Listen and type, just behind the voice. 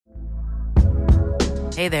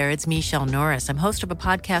Hey there, it's Michelle Norris. I'm host of a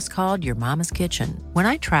podcast called Your Mama's Kitchen. When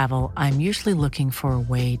I travel, I'm usually looking for a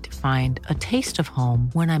way to find a taste of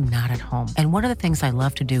home when I'm not at home. And one of the things I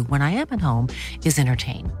love to do when I am at home is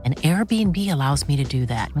entertain. And Airbnb allows me to do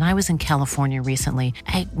that. When I was in California recently,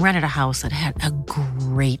 I rented a house that had a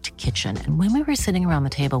great kitchen. And when we were sitting around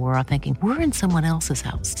the table, we were all thinking, we're in someone else's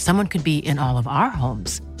house. Someone could be in all of our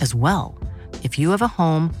homes as well. If you have a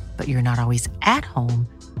home, but you're not always at home,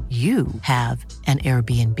 you have an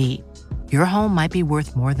Airbnb. Your home might be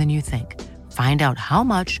worth more than you think. Find out how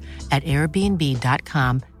much at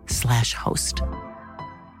airbnb.com/host.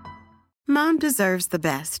 Mom deserves the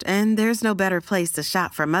best, and there's no better place to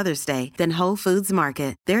shop for Mother's Day than Whole Foods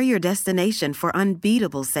Market. They're your destination for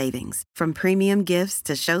unbeatable savings, from premium gifts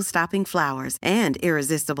to show-stopping flowers and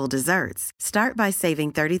irresistible desserts. Start by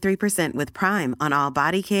saving 33% with Prime on all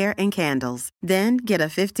body care and candles. Then get a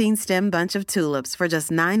 15-stem bunch of tulips for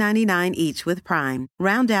just $9.99 each with Prime.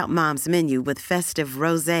 Round out Mom's menu with festive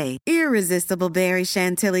rosé, irresistible berry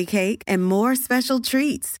chantilly cake, and more special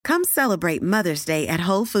treats. Come celebrate Mother's Day at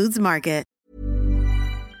Whole Foods Market.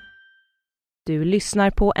 Du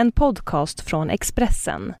lyssnar på en podcast från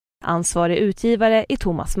Expressen. Ansvarig utgivare är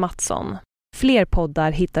Thomas Mattsson. Fler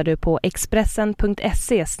poddar hittar du på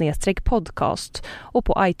expressen.se/podcast och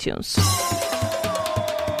på iTunes.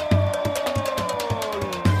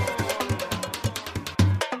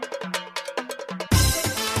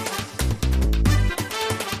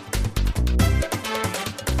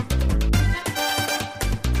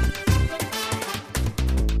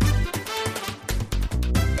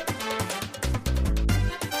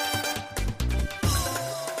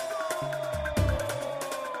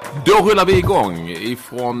 Då rullar vi igång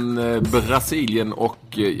ifrån Brasilien och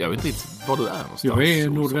jag vet inte var du är någonstans. Jag är i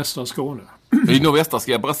nordvästra Skåne. I nordvästra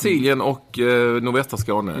Skåne, Brasilien och nordvästra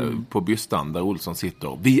Skåne på Bystan där Olsson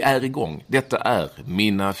sitter. Vi är igång. Detta är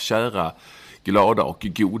mina kära, glada och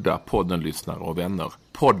goda poddenlyssnare och vänner.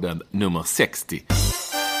 Podden nummer 60.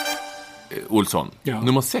 Olsson,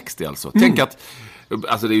 nummer 60 alltså. Tänk att,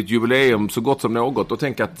 alltså det är ett jubileum så gott som något och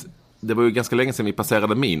tänk att det var ju ganska länge sedan vi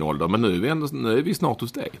passerade min ålder, men nu är vi snart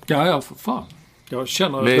hos dig. Ja, för fan. Jag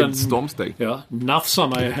känner med ett stormsteg. Ja, nafsar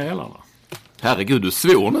mig i hälarna. Herregud, du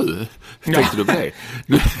svor nu. Tänkte du på det?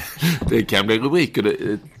 Det kan bli rubriker.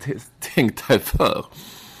 Tänk dig för.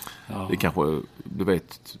 Ja. Det kanske, du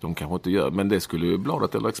vet, de kanske inte gör, men det skulle ju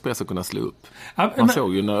Bladet eller Expressen kunna slå upp. Man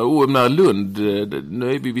såg ju när Lund,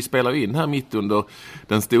 nu är vi spelar in här mitt under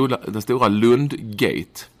den stora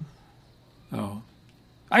Lundgate. Ja.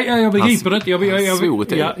 Jag begriper det.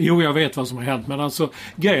 Jag vet vad som har hänt. Men alltså,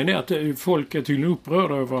 grejen är att folk är tydligen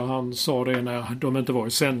upprörda över vad han sa det när de inte var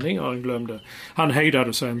i sändning och han glömde. Han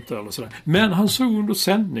hejdade sig inte eller sådär. Men han såg under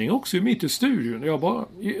sändning också mitt i studion. Jag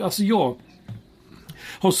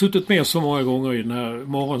har suttit med så många gånger i den här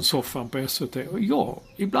morgonsoffan på SVT. Och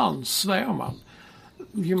ibland svär man.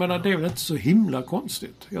 Jag menar, det är väl inte så himla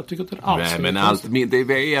konstigt. Jag tycker inte det alls. Nej, men allt, det är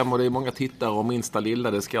VM och det är många tittare och minsta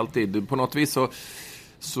lilla, det ska alltid på något vis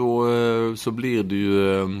så blir det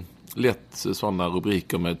ju lätt sådana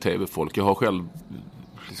rubriker med tv-folk. Jag har själv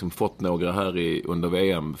liksom fått några här under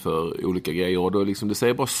VM för olika grejer och då liksom det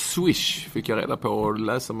säger bara swish fick jag reda på och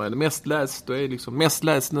läsa mig. Det mest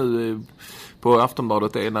läst nu på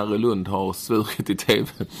Aftonbladet är när Lund har svurit i tv.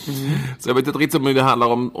 Så jag vet inte riktigt om det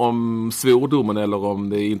handlar om svordomen eller om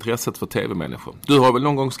det är intresset för tv-människor. Du har väl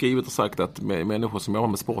någon gång skrivit och sagt att människor som jobbar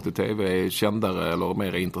med sport i tv är kändare eller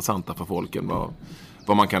mer intressanta för folk än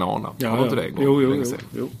vad man kan ana. Ja, inte det? Jo.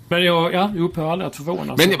 Men jag upphör aldrig att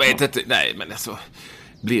förvånas. Men jag vet inte, nej men alltså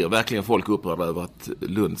blir verkligen folk upprörda över att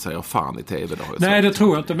Lund säger fan i tv? Nej, det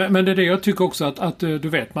tror jag inte. Men det är det jag tycker också att du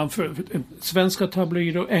vet, svenska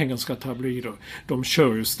tabloider, engelska tabloider, de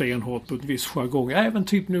kör ju stenhårt på ett viss jargong. Även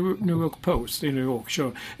typ New York Post i New York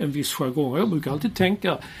kör en viss jargong. Jag brukar alltid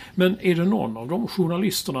tänka, men är det någon av de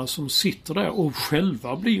journalisterna som sitter där och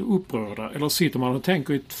själva blir upprörda? Eller sitter man och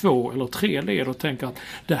tänker i 2 eller 3 led och tänker att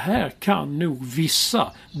det här kan nog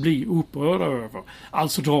vissa bli upprörda över.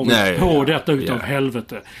 Alltså drar vi på detta utav helvete.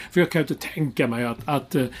 För jag kan inte tänka mig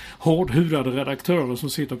att hårdhudade redaktörer som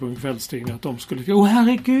sitter på en kvällstidning att de skulle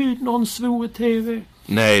herregud, någon svor i tv.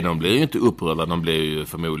 Nej, de blir ju inte upprörda, de blir ju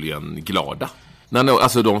förmodligen glada.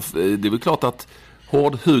 Alltså det är väl klart att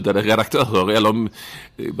hårdhudade redaktörer, eller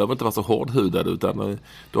det behöver inte vara så hårdhudade utan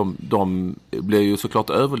de blir ju såklart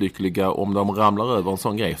överlyckliga om de ramlar över en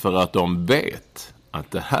sån grej för att de vet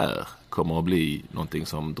att det här kommer att bli någonting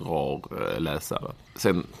som drar läsare.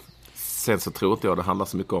 Sen så tror inte jag det handlar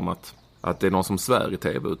så mycket om att det är någon som svär i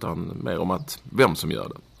tv utan mer om att vem som gör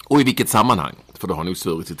det. Och i vilket sammanhang. För då har nog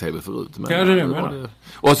svurit i tv förut. Men, ja, det är det.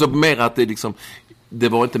 Och så mer att det liksom det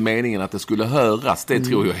var inte meningen att det skulle höras. Det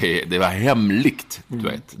tror jag det var hemligt, du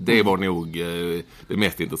vet. Det var nog det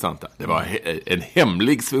mest intressanta. Det var en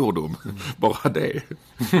hemlig svordom. Bara det.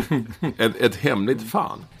 Ett hemligt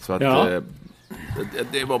fan. Så att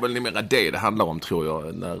det var väl mera det handlar om, tror jag,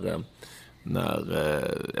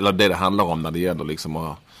 eller det handlar om när det gäller liksom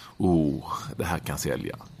att det här kan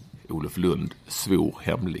sälja. Olof Lund svor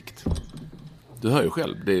hemligt. Du hör ju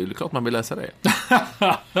själv, det är ju klart man vill läsa det.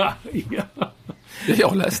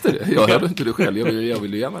 Jag läste det. Jag hörde inte det själv. Jag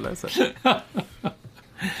vill ju gärna läsa det.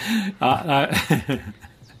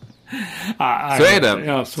 Så är det.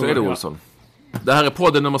 Ja, så är det, Olsson. Det här är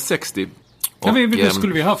podden nummer 60. Och det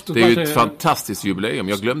skulle vi haft. Det är ju ett fantastiskt jubileum.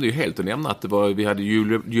 Jag glömde ju helt att nämna att vi hade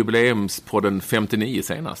jubileumspodden 59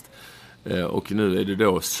 senast. Och nu är det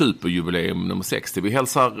då superjubileum nummer 60. Vi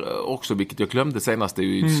hälsar också, vilket jag glömde senast, det är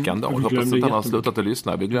ju skandal. Hoppas att han har slutat att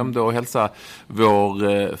lyssna. Vi glömde att hälsa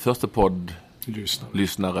vår första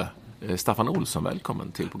poddlyssnare Staffan Olsson,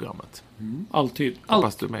 välkommen till programmet. Alltid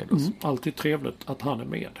med oss. Alltid trevligt att han är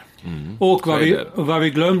med. Och vad vi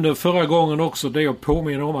glömde förra gången också, det är att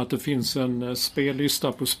påminna om att det finns en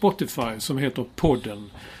spellista på Spotify som heter Podden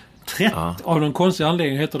 30. Av någon konstig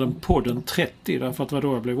anledning heter den Podden 30, därför att det var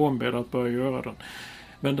då jag blev ombedd att börja göra den.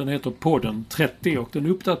 Men den heter Podden 30 och den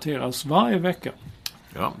uppdateras varje vecka.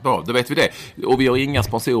 Ja, bra, då vet vi det. Och vi har inga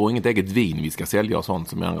sponsorer och inget eget vin vi ska sälja och sånt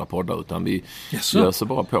som i andra poddar, utan vi gör så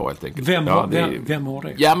bara på helt enkelt. Vem har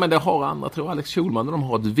det? Ja, men det har andra, tror jag. Alex Schulman, de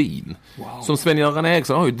har ett vin. Wow. Som Sven-Göran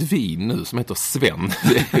Eriksson har ju ett vin nu som heter Sven.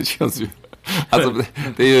 Det känns ju... Alltså,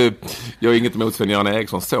 det är ju, jag är inget emot Sven-Göran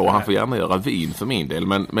Eriksson så, han får gärna göra vin för min del,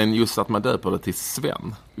 men just att man döper det till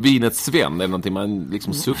Sven. Vinet Sven är någonting man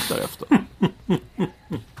liksom suktar efter.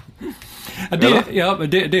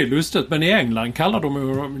 Det är lustigt, men i England kallar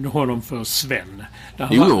de honom för Sven.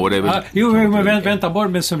 Men vänta bara,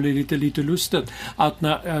 men som blir lite lustigt att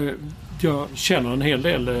när jag känner en hel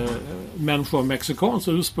del människor av mexikansk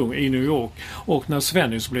ursprung i New York, och när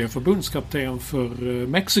Svennis blev förbundskapten för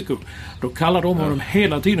Mexiko, då kallar de honom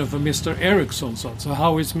hela tiden för Mr. Eriksson. Så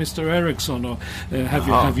how is Mr. Eriksson? Och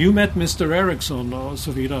have you met Mr. Eriksson? Och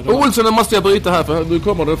så vidare. Olsson, nu måste jag bryta här, för nu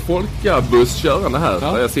kommer det folkabuss körande här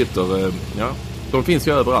där jag sitter. De finns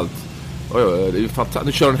ju överallt. Det är fantastiskt.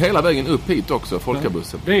 Nu kör den hela vägen upp hit också,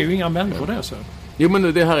 folkabussen. Det är ju inga människor där, så. Jo,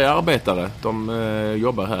 men det här är arbetare. De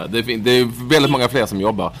jobbar här. Det är väldigt många fler som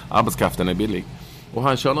jobbar. Arbetskraften är billig. Och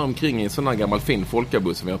han kör omkring i en sån här gammal fin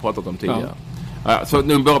folkabuss som vi har pratat om tidigare. Så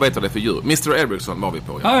nu bara vet jag det för djur. Mr. Eriksson var vi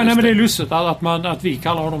på. Men det är lustigt att vi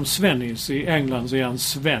kallar honom Svennis. I England så är han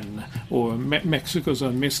Sven. Och Mexiko så är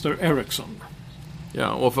han Mr. Eriksson.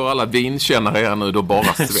 Ja, och för alla vinkännare är nu då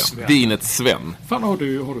bara Sven. Vinet Sven. Fan, har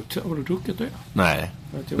du druckit det? Nej,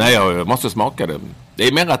 jag måste smaka det. Det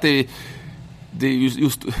är mer att det är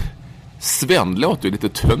just Sven låter ju lite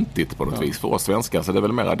töntigt på något vis för oss svenskar, så det är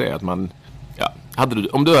väl mer det att man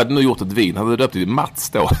om du hade nu gjort ett vin, hade du döpt det Mats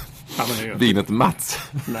då? Vinet Mats.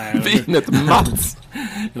 Nej, vinet Mats.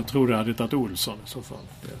 Jag tror det hade tagit Olsson i så fall.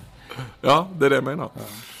 Ja, det är det jag menar.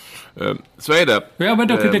 Så är det. Ja,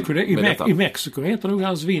 men i Mexiko heter nog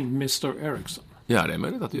hans vin Mr. Eriksson. Ja, det är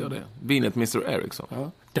möjligt att du gör det. Vinet Mr. Eriksson.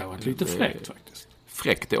 Ja, det har varit lite fräckt faktiskt.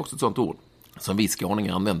 Fräckt är också ett sånt ord som vi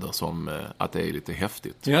skåningar använder som att det är lite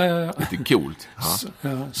häftigt. Ja. Lite coolt.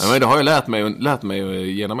 Men det har jag lärt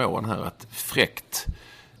mig genom åren här, att fräckt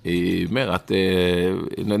är mer att det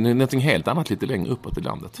är någonting helt annat lite längre uppåt i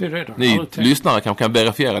landet. Det är det. Ni lyssnare kan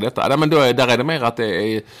verifiera detta. Nej, men där är det mer att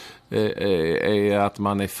det är att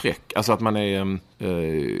man är fräck. Alltså att man är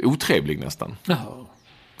otrevlig nästan.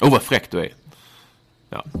 Vad fräck du är.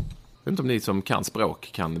 Ja. Jag vet inte om ni som kan språk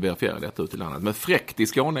kan verifiera detta ut i landet. Men fräckt i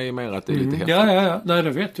Skåne är mer att det är lite häftigt. Ja. Nej, det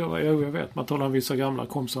vet jag. Jag vet. Man talar om vissa gamla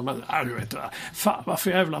kompisar. Men du vet, fan vad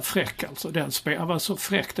för jävla fräck alltså. Han var så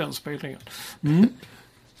fräck den spelningen.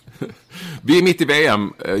 Vi är mitt i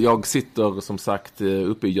VM. Jag sitter som sagt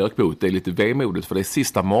uppe i Jökboet. Det är lite vemodigt för det är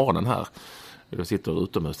sista morgonen här. Jag sitter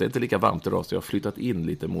utomhus. Det är inte lika varmt idag, så jag har flyttat in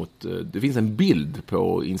lite mot... Det finns en bild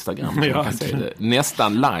på Instagram. Man kan se det.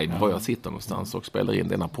 Nästan live var jag sitter någonstans och spelar in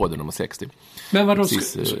denna podden nummer 60. Men vadå,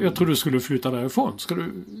 jag trodde du skulle flytta därifrån.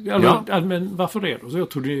 Men varför det då? Så jag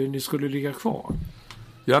trodde ni skulle ligga kvar.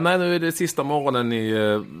 Ja, nej, nu är det sista morgonen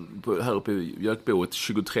här uppe i Jökboet,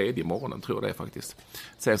 23 morgonen tror jag det är faktiskt.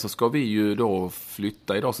 Sen så ska vi ju då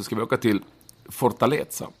flytta. Idag så ska vi åka till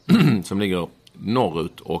Fortaleza som ligger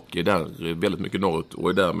norrut och är där väldigt mycket norrut och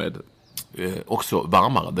är därmed också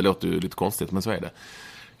varmare. Det låter ju lite konstigt, men så är det.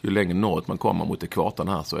 Ju längre norrut man kommer mot ekvatorn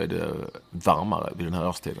här så är det varmare vid den här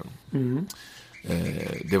årstiden.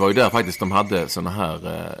 Det var ju där faktiskt de hade såna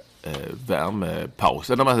här värmepaus.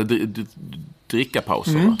 De här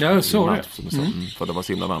drickapauser. Ja, jag såg det. För det var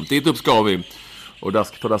så himla varmt. Dit upp ska vi. Och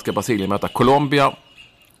där ska Brasilien möta Colombia.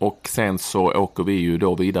 Och sen så åker vi ju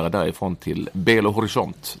då vidare därifrån till Belo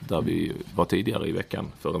Horizonte, där vi var tidigare i veckan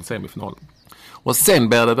för en semifinal. Och sen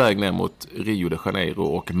bär det väg ner mot Rio de Janeiro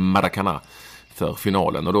och Maracanã för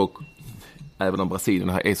finalen. Och då, även om Brasilien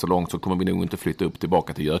här är så långt, så kommer vi nog inte flytta upp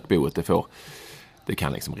tillbaka till Jökboet. Det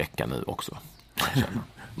kan liksom räcka nu också.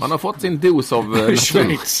 Man har fått sin dos av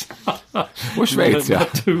Schweiz. Och Schweiz, ja.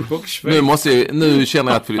 Nu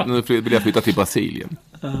känner jag att nu vill jag flytta till Brasilien.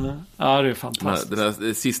 Ja, det är fantastiskt. Den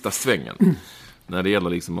här sista svängen. När det gäller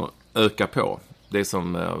liksom att öka på. Det är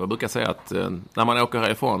som jag brukar säga, att när man åker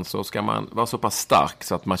härifrån så ska man vara så pass stark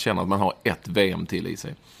så att man känner att man har ett VM till i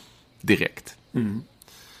sig. Direkt.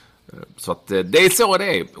 Så att det är så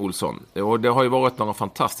det är, Olsson. Och det har ju varit några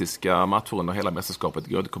fantastiska matcher under hela mästerskapet. Det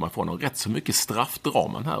går inte att komma ifrån. Och rätt så mycket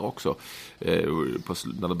straffdraman här också.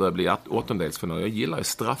 När det börjar bli åttondelsfinal. Jag gillar ju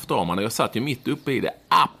straffdraman. Jag satt ju mitt uppe i det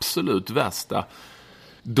absolut värsta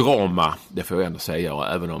drama. Det får jag ändå säga.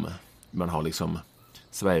 Även om man har liksom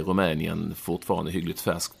Sverige-Rumänien fortfarande hyggligt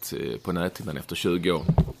färskt på näthinnan efter 20 år.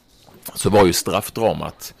 Så var ju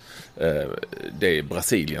straffdramat det är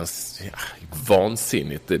Brasiliens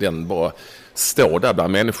vansinnigt. Den bara står där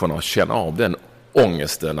bland människorna och känner av den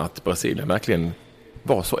ångesten att Brasilien verkligen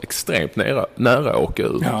var så extremt nära att åka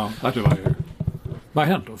ur. Ja, det var ju... Vad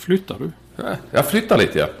händer? Flyttar du? Ja, jag flyttar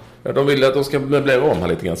lite, ja. De vill att de ska möblera om här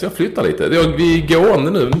lite grann, så jag flyttar lite. Vi är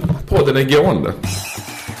gående nu. Podden är gående.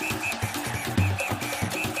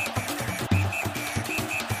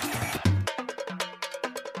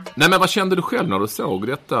 Nej, men vad kände du själv när du såg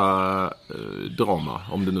detta drama,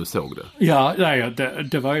 om du nu såg det? Ja,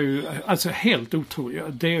 det var ju alltså helt otroligt.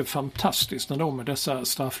 Det är fantastiskt när de med dessa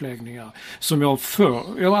straffläggningar som jag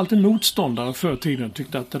var alltid motståndare för tiden,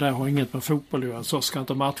 tyckte att det där har inget med fotboll att göra, så ska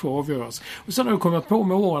inte matcher avgöras. Och sen har jag kommit på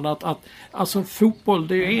med åren att alltså fotboll,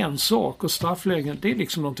 det är en sak, och straffläggning, det är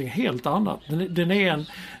liksom någonting helt annat. Den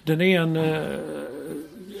är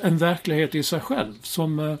en verklighet i sig själv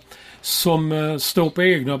som står på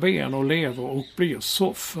egna ben och lever och blir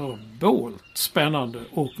så förbålt spännande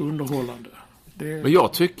och underhållande. Men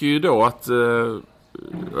jag tycker ju då att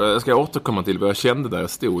jag ska återkomma till vad jag kände där jag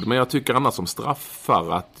stod, men jag tycker annars som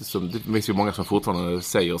straffar att, det finns ju många som fortfarande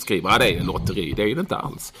säger och skriver det är en lotteri. Det är det inte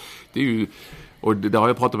alls. Det är ju, och det har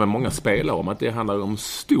jag pratat med många spelare om, att det handlar om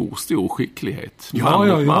stor skicklighet.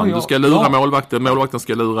 Ja. Du ska lura målvakten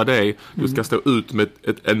ska lura dig. Du ska stå ut med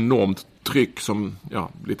ett enormt tryck som,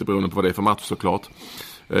 lite beroende på vad det är för match såklart.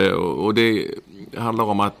 Och det handlar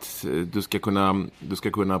om att du ska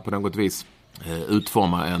kunna på något vis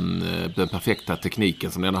utforma den perfekta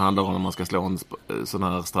tekniken som det handlar om när man ska slå en sån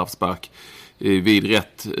här straffspark vid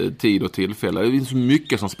rätt tid och tillfälle. Det är så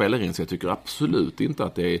mycket som spelar in, så jag tycker absolut inte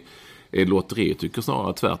att det är lotteri. Jag tycker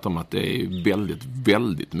snarare tvärtom att det är väldigt,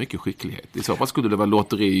 väldigt mycket skicklighet. I så fall skulle det vara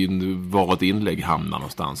lotteri var ett inlägg hamnar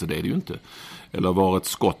någonstans, så det är det ju inte. Eller var ett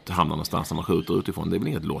skott hamnar någonstans som man skjuter utifrån. Det är väl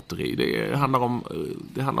inget lotteri. Det handlar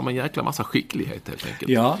om en jäkla massa skicklighet helt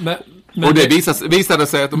enkelt. Ja, men och det visade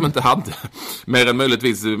sig att de inte hade mer än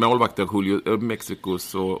möjligtvis målvakter,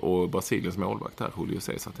 Mexikos och Brasiliens målvakt här, Julio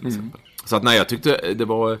César till exempel. Så att nej, jag tyckte det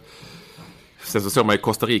var... Sen så såg man i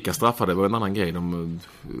Costa Rica straffade, det var en annan grej. De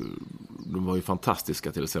var ju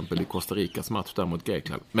fantastiska till exempel i Costa Ricas match där mot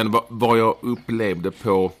Grekland. Men vad jag upplevde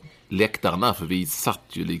på läktaren där, för vi satt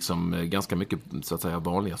ju liksom ganska mycket så att säga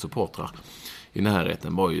vanliga supportrar i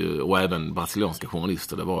närheten, var ju, och även brasilianska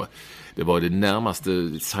journalister, det var det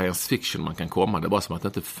närmaste science fiction man kan komma. Det var som att det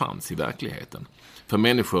inte fanns i verkligheten. För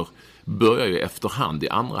människor börjar ju efterhand i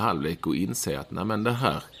andra halvlek och inse att nej, men det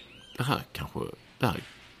här kanske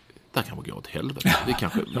går åt helvete. Det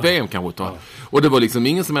kanske VM kanske tar. Och det var liksom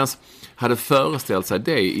ingen som ens hade föreställt sig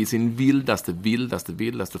det i sin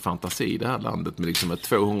vildaste fantasi, det här landet med liksom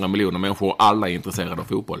 200 miljoner människor och alla är intresserade av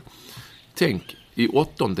fotboll. Tänk, i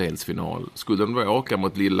åttondelsfinal skulle de åka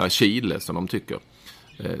mot lilla Chile som de tycker.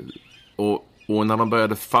 Och när de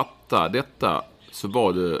började fatta detta så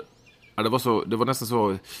var det var nästan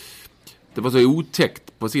så, det var så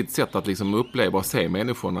otäckt på sitt sätt att liksom uppleva och se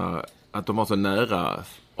människorna, att de var så nära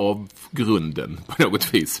avgrunden på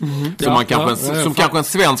något vis. Som kanske en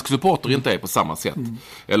svensk supporter inte är på samma sätt.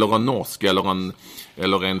 Eller en norsk,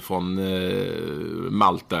 eller en från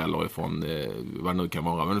Malta, eller från vad det nu kan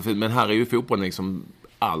vara. Men här är ju fotbollen liksom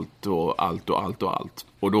allt.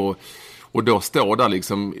 Och då står där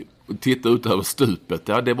liksom, titta ut över stupet.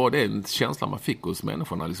 Ja, det var den känslan man fick hos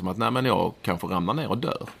människorna. Liksom att nej, men jag kan få ramla ner och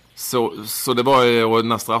dö. Så det var, och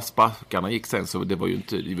när straffsparkarna gick sen, så det var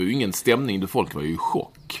ju ingen stämning, folk var ju i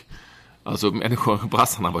chock. Alltså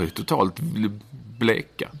brassarna var ju totalt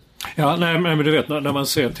bleka. Ja, nej, men du vet när man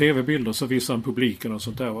ser tv-bilder så visar publiken och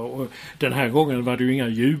sånt där. Och den här gången var det ju inga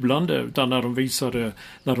jublande, utan när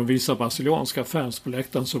de visade brasilianska fans på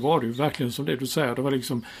läktaren så var det ju verkligen som det du säger. Det var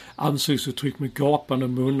liksom ansiktsuttryck med gapande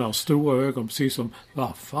munnar och stora ögon, precis som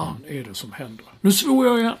vad fan är det som händer? Nu svor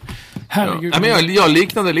jag igen. Herregud. Ja, men jag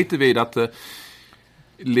liknade lite vid att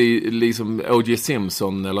liksom O.J.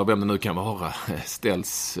 Simpson eller vem det nu kan vara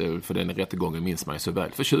ställs, för den rättegången minns man ju så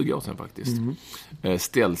väl, för 20 år sedan faktiskt,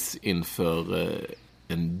 ställs inför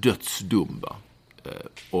en dödsdom, va?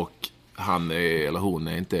 Och han eller hon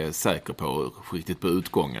är inte säker på riktigt på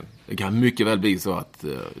utgången. Det kan mycket väl bli så att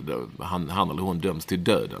han eller hon döms till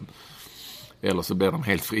döden, eller så blir de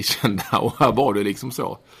helt frikända, och här var det liksom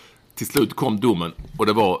så. Till slut kom domen och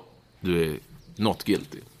det var du är not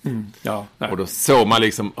guilty. Ja, och då såg man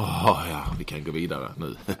liksom, vi kan gå vidare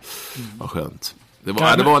nu. Vad skönt. Det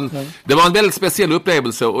var en väldigt speciell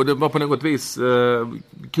upplevelse, och det var på något vis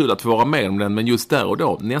kul att få vara med om den, men just där och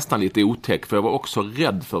då nästan lite otäck, för jag var också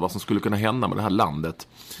rädd för vad som skulle kunna hända med det här landet,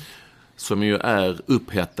 som ju är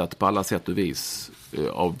upphettat på alla sätt och vis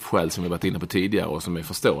av skäl som vi varit inne på tidigare och som är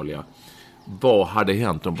förståeliga. Vad hade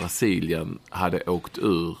hänt om Brasilien hade åkt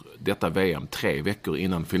ur detta VM 3 veckor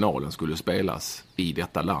innan finalen skulle spelas i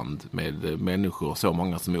detta land, med människor, så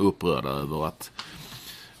många som är upprörda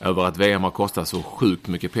över att VM har kostat så sjukt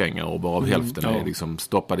mycket pengar och bara av hälften är liksom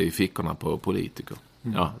stoppade i fickorna på politiker.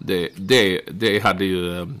 Ja, det hade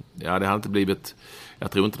ju, det hade inte blivit,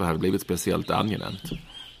 jag tror inte det hade blivit speciellt angenämt.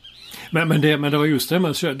 Men det var just det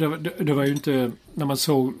det var ju inte, när man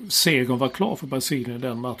såg segern var klar för Brasilien i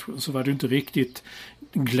den matchen, så var det inte riktigt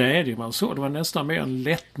glädje man såg. Det var nästan mer en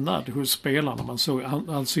lättnad hos spelarna. Man såg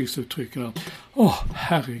ansiktsuttrycken att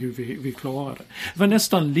herregud, vi klarade det. Det var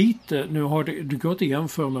nästan lite, nu har det går inte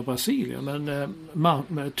jämföra med Brasilien, men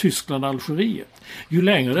med Tyskland och Algeriet. Ju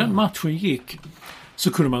längre den matchen gick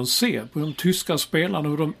så kunde man se på de tyska spelarna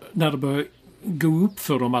hur när det började gå upp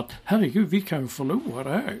för dem att herregud, vi kan ju förlora det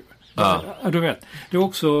här. Ja. Du vet, det är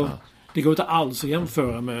också det går inte alls att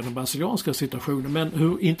jämföra med den brasilianska situationen, men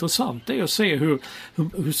hur intressant det är att se hur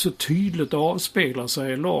så tydligt avspelar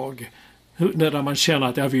sig i lag, när man känner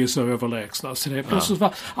att vi är så överlägsna. Så det plötsligt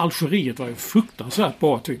var Algeriet var ju fruktansvärt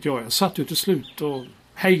bra, tyckte jag. satt ju till slut och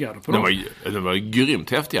hejade på dem. Det var grymt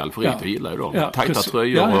häftigt, Algeriet. Jag gillar ju dem. Tajta precis.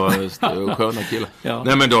 tröjor och sköna killar. Ja.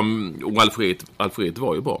 Nej, men Algeriet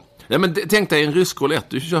var ju bra. Nej, men tänk dig en rysk roulette.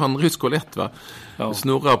 Du kör en rysk roulette, va? Ja.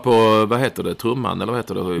 Snurrar på, vad heter det, trumman, eller vad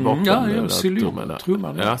heter det? I bakom,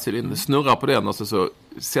 trumman. Ja, cylinder. Snurrar på den och så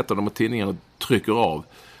sätter de på tinningen och trycker av.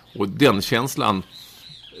 Och den känslan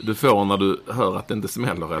du får när du hör att det inte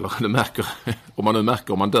smäller, eller du märker, om man nu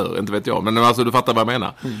märker om man dör, inte vet jag. Men alltså, du fattar vad jag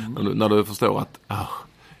menar. När du förstår att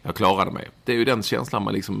jag klarade mig. Det är ju den känslan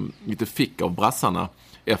man liksom lite fick av brassarna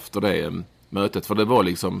efter det mötet. För det var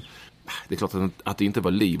liksom, det är klart att det inte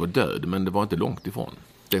var liv och död, men det var inte långt ifrån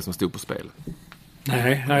det som stod på spel.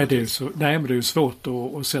 Nej, men det är ju svårt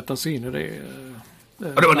att sätta sig in i det.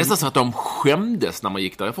 Och det var nästan så att de skämdes när man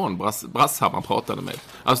gick därifrån, brassar man pratade med.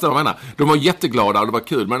 Alltså, jag menar, de var jätteglada och det var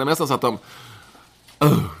kul, men det var nästan så att de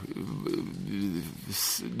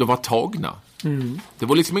var tagna. Det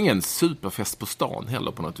var liksom ingen superfest på stan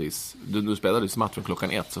heller på något vis. Du spelade ju matchen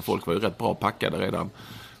 1:00, så folk var ju rätt bra packade redan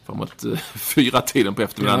framåt 4-tiden på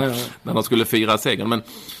eftermiddagen när de skulle fira segern.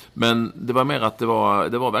 Men det var mer att det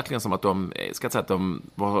var verkligen som att de ska säga att de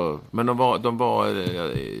var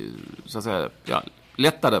så att säga,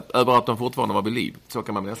 lättade över att de fortfarande var vid liv. Så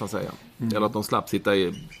kan man nästan säga. Eller att de slapp sitta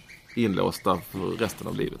inlåsta för resten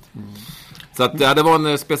av livet. Så att det var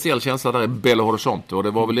en speciell känsla där i Belo Horizonte, och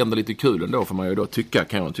det var väl ändå lite kul ändå, för man ju då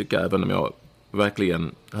kan jag tycka, även om jag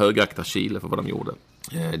verkligen högaktar Chile för vad de gjorde.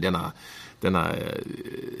 Denna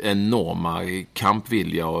enorma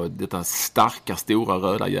kampvilja och detta starka, stora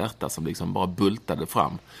röda hjärta som liksom bara bultade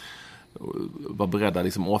fram och var beredda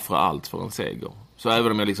liksom offra allt för en seger. Så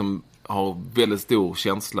även om jag liksom har väldigt stor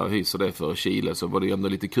känsla och hyser det för Chile, så var det ändå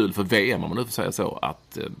lite kul för VM, om man nu får säga så,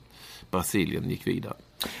 att Brasilien gick vidare.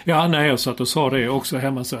 Ja, nej, jag satt och sa det också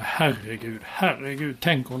hemma, så herregud,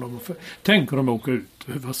 tänk om de åker ut.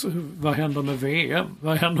 Vad händer med VM?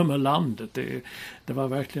 Vad händer med landet? Det var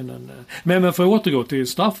verkligen en... Men för att återgå till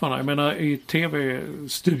straffarna, jag menar i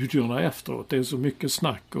tv-studiorna efteråt, det är så mycket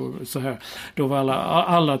snack och så här. Då var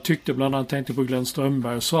alla tyckte, bland annat tänkte på Glenn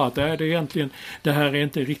Strömberg, och sa att det här är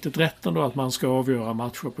inte riktigt rätt ändå, att man ska avgöra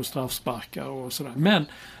matcher på straffsparkar och sådär. Men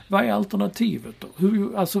vad är alternativet då?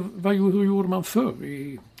 Hur gjorde man förr?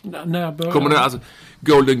 När började...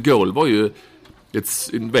 Golden Goal var ju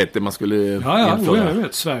vet det man skulle införa. Jag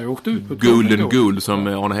vet. Sverige åkte ut på Golden Goal, som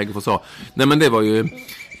Arne Hegerfors sa. Nej, men det var ju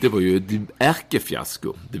det var ju ett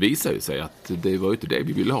ärkefiasko. Det visade ju sig att det var inte det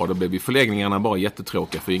vi ville ha. Det blev ju förlängningarna bara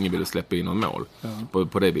jättetråkiga för ingen ville släppa in någon mål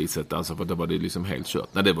på det viset. Alltså för då var det liksom helt kört.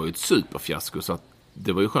 Nej, det var ju ett superfiasko, så att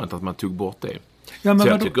det var ju skönt att man tog bort det. Ja, men så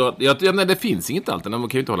jag tycker att det finns inget alternativ. Man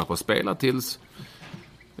kan ju inte hålla på att spela tills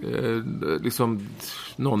liksom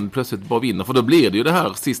någon plötsligt bara vinner, för då blir det ju det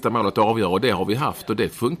här sista målet att avgöra, och det har vi haft, och det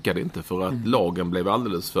funkade inte för att lagen blev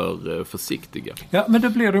alldeles för försiktiga. Ja, men det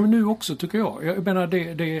blir de nu också, tycker jag. Jag menar,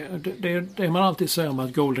 det man alltid säger om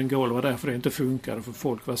att golden goal var därför det inte funkade för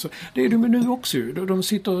folk. Va? Så det är de nu också. De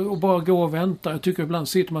sitter och bara går och väntar. Jag tycker ibland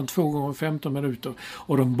sitter man 2 gånger 15 minuter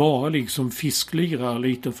och de bara liksom fisklirar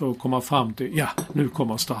lite för att komma fram till, nu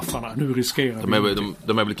kommer straffarna, nu riskerar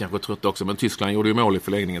de är väl kanske trötta också, men Tyskland gjorde ju mål i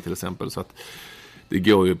förlängningen till exempel, så att det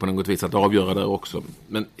går ju på något vis att avgöra där också.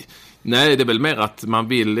 Men nej, det är väl mer att man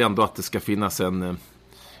vill ändå att det ska finnas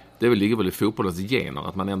ligger väl i fotbollens gener,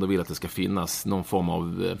 att man ändå vill att det ska finnas någon form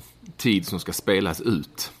av tid som ska spelas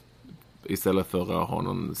ut istället för att ha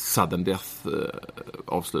någon sudden death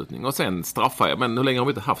avslutning. Och sen straffar, men hur länge har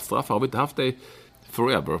vi inte haft straffar? Har vi inte haft det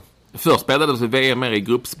forever? Först spelade det VM mer i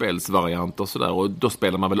gruppspelsvariant och sådär, och då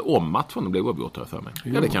spelar man väl om matchen och blev oavgjort här för mig.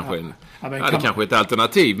 Ja, det kanske är kanske är ett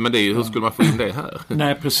alternativ, men det är ju, hur skulle man få in det här?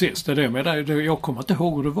 Nej, precis. Det är det. Men jag kommer inte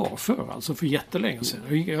ihåg hur det var för jättelänge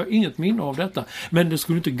sedan. Jag har inget minne av detta. Men det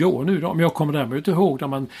skulle inte gå nu då. Men jag kommer därmed inte ihåg när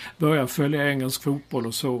man började följa engelsk fotboll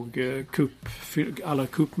och såg alla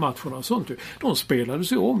cupmatcherna och sånt. De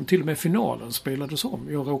spelades ju om. Till och med finalen spelades om.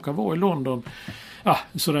 Jag råkar vara i London.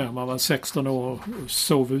 Sådär, man var 16 år,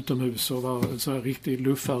 sov utomhus och var så här riktig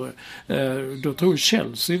luffare. Då tror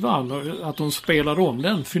Chelsea vann att de spelade om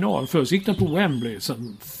den finalen. Först gick den på Wembley,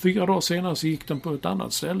 sen 4 dagar senare så gick den på ett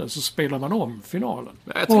annat ställe, så spelade man om finalen.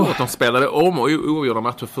 Jag tror att de spelade om och oavgjorda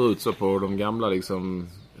matcher förut så på de gamla liksom,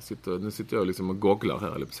 nu sitter jag liksom och googlar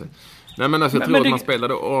här eller på sig. Nej, men alltså, jag tror att man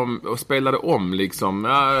spelade om liksom,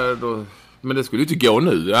 men det skulle ju inte gå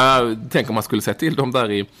nu. Tänk om man skulle sätta till dem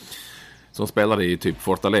där som spelade i typ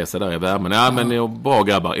Fortaleza där i värmen. Men det är bra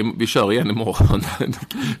grabbar, vi kör igen imorgon.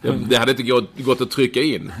 Det hade inte gått att trycka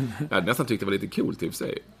in. Jag hade nästan tyckt det var lite coolt typ,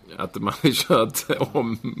 att man hade kört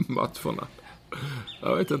om matcherna.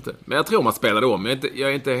 Jag vet inte. Men jag tror man spelade om. Jag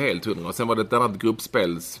är inte helt hundra. Och sen var det ett annat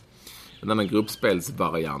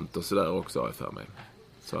gruppspelsvariant och sådär också för mig.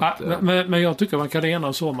 Men jag tycker man kan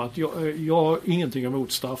enas om att jag har ingenting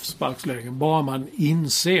emot straffsparkslägen, bara man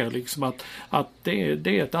inser liksom att det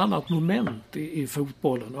är ett annat moment i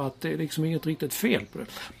fotbollen och att det är liksom inget riktigt fel på det.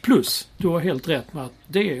 Plus, du har helt rätt med att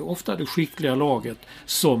det är ofta det skickliga laget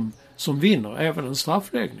som vinner även en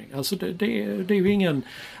straffläggning. Alltså det är ju ingen...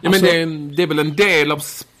 Alltså, men det är väl en del av...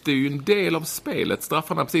 Det är ju en del av spelet.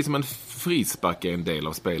 Straffarna, precis som en frispark, är en del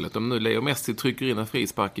av spelet. Om nu Leo Messi trycker in en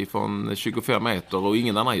frispark från 25 meter och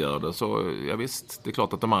ingen annan gör det, så visst, det är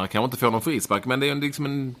klart att de andra kanske inte får någon frispark, men det är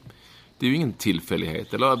liksom det är ju ingen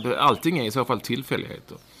tillfällighet. Eller allting är i så fall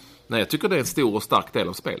tillfälligheter. Nej, jag tycker det är en stor och stark del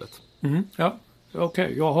av spelet. Ja.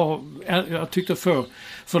 Okej, jag tyckte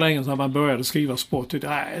för länge sedan man började skriva sport,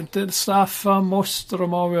 inte straffar, måste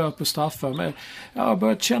de avgöra på straffar, men jag har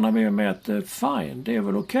börjat känna mer med att fine, det är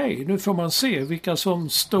väl okej. Nu får man se vilka som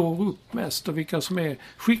står upp mest och vilka som är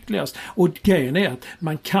skickligast. Och grejen är att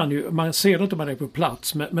man ser det inte om man är på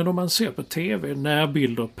plats, men om man ser på tv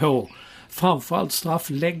närbilder på framförallt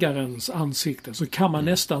straffläggarens ansikte, så kan man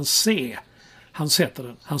nästan se. Han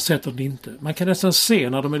sätter den inte. Man kan nästan se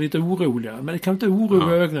när de är lite oroliga. Men det kan inte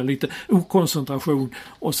oroa ögonen, lite okoncentration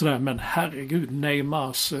och sådär. Men herregud,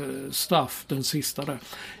 Neymars straff, den sista där.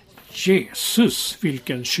 Jesus,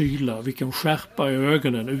 vilken kyla, vilken skärpa i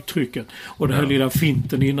ögonen, uttrycket. Och den här lilla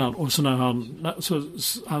finten innan. Och så när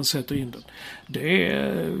han sätter in den. Det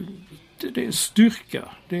är styrka.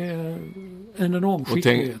 Det är en enorm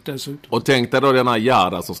skicklighet dessutom. Och tänk dig då den här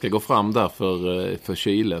Jada som ska gå fram där för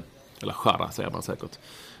Chile. Eller Jara säger man säkert.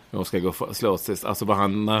 Och ska gå slå sig. Alltså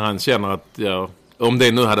när han känner att om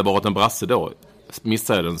det nu hade varit en brasse då,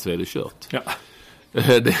 missar den så är det kört. Ja.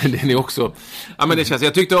 Det är också... Ja, men det känns...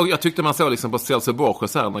 Jag tyckte man såg liksom på Celso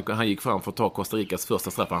Borges här när han gick fram för att ta Costa Ricas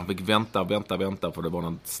första straff. Han fick vänta för det var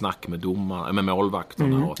någon snack med med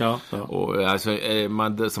målvakterna. Och alltså,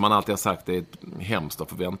 som man alltid har sagt, det är hemskt att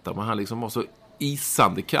få vänta. Men han liksom var så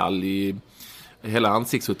isande kall i hela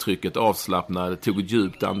ansiktsuttrycket, avslappnad, tog ett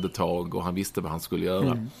djupt andetag och han visste vad han skulle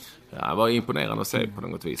göra. Ja, det var imponerande att se på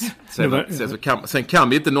något vis. Sen kan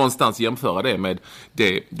vi inte någonstans jämföra det med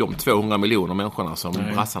de 200 miljoner människorna som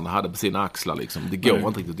brassarna hade på sina axlar. Liksom. Det går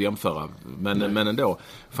inte riktigt att jämföra. Men ändå,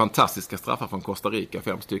 fantastiska straffar från Costa Rica,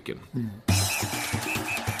 5 stycken.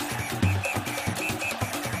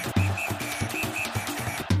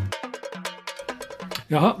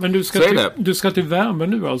 Jaha, men du ska till värme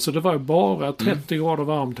nu alltså. Det var ju bara 30 grader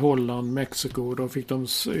varmt Holland, Mexiko. Då fick de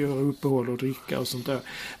göra uppehåll och dricka och sånt där.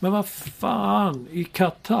 Men vad fan, i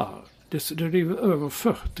Qatar, det är ju över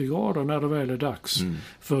 40 grader när det väl är dags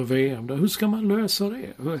för VM. Hur ska man lösa det?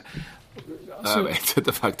 Alltså, jag vet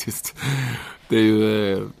inte faktiskt. Det är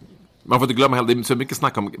ju... Man får inte glömma heller, det är så mycket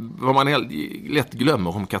snack om... Vad man lätt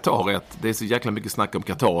glömmer om Qatar är att det är så jäkla mycket snack om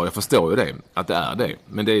Qatar. Och jag förstår ju det, att det är det.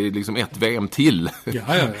 Men det är liksom ett VM till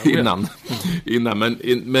innan.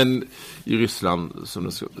 Men i Ryssland, som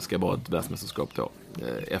det ska vara ett världsmästerskap då,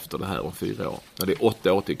 efter det här om 4 år. Det är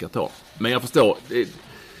 8 år till Qatar. Men jag förstår...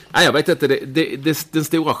 jag vet inte, den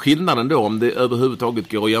stora skillnaden då, om det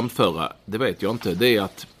överhuvudtaget går att jämföra, det vet jag inte. Det är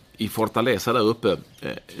att i Fortaleza där uppe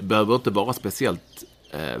behöver inte vara speciellt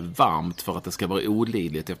varmt för att det ska vara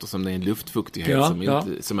olidligt, eftersom det är en luftfuktighet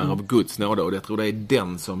som är av Guds nåde, och jag tror det är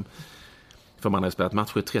den som, för man har ju spelat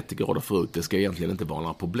matcher i 30 grader förut, det ska egentligen inte vara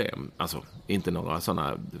några problem, alltså inte några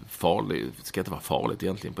sådana farliga, det ska inte vara farligt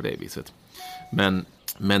egentligen på det viset, men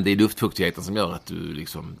det är luftfuktigheten som gör att du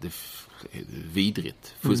liksom, det är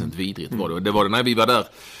vidrigt, fullständigt vidrigt var det, och det var det när vi var där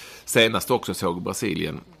senast också, såg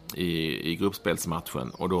Brasilien i gruppspelsmatchen,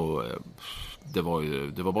 och då det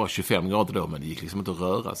var bara 25 grader då, men det gick liksom inte att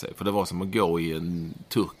röra sig, för det var som att gå i en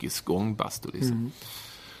turkisk ångbastu liksom.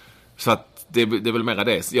 Så att det är väl mera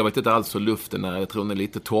det. Jag vet inte alls hur luften är, jag tror den är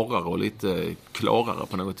lite torrare och lite klarare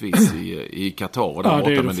på något vis i Qatar och där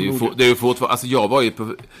borta, men det är ju fortfarande, alltså jag var ju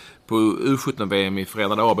på U17-VM i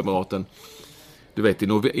Förenade Arabemiraten. Du vet,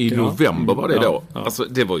 i november var det då. Ja. Alltså,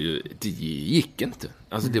 det gick inte.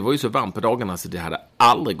 Alltså, det var ju så varmt på dagarna så det hade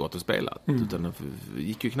aldrig gått att spela. Utan det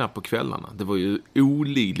gick ju knappt på kvällarna. Det var ju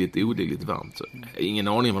olidligt varmt. Så ingen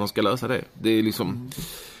aning om hur de ska lösa det. Det är liksom...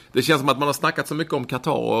 Det känns som att man har snackat så mycket om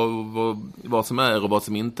Qatar och vad som är och vad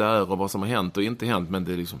som inte är och vad som har hänt och inte hänt. Men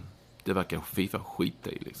det är liksom... Det verkar FIFA skita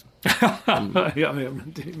i liksom. Ja, men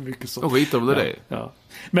det är mycket så. Och skiter väl det. Ja.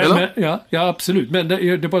 Men, ja, absolut. Men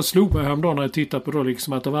det bara slog mig häromdagen när jag tittade på då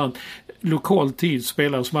liksom att det var en lokal tid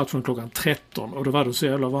spelades matchen klockan 13 och då var det så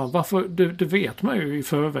jävla varmt. Varför, det vet man ju i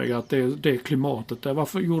förväg att det är klimatet där.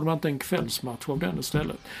 Varför gjorde man inte en kvällsmatch av den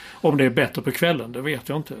istället? Om det är bättre på kvällen, det vet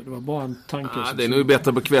jag inte. Det var bara en tanke. Det är nog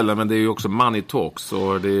bättre på kvällen, men det är ju också money talks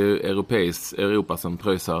och det är Europa som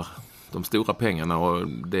pröjsar de stora pengarna, och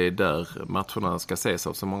det är där matcherna ska ses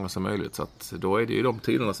av så många som möjligt, så att då är det ju de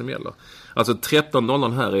tiderna som gäller. Alltså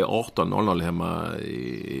 13.00 här är 18.00 hemma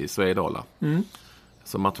i Svedala.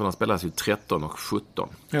 Så matcherna spelas ju 13 och 17.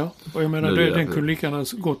 Ja, och jag menar den kunde lika gärna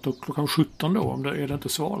gått klockan 17 då, om är det inte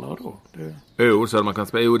svalare då? Jo, så man kan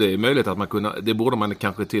spela, det är möjligt att man kunde, det borde man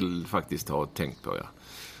kanske till faktiskt ha tänkt på, ja.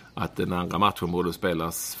 Att den andra matchen borde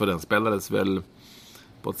spelas, för den spelades väl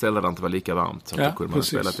på ett ställe där det inte var lika varmt, så att då kunde man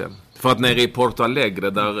spela den. För att nere i Porto Alegre,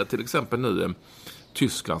 där till exempel nu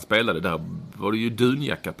Tyskland spelade, där var det ju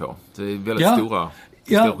dunjacka på. Det är väldigt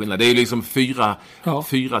stor skillnad. Det är ju liksom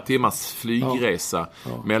fyra timmars flygresa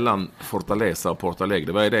mellan Fortaleza och Porto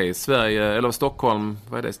Alegre. Vad är det i Sverige, eller Stockholm?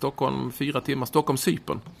 Vad är det? Stockholm 4 timmar, Stockholm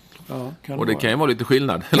Cypern. Ja, och det kan ju vara lite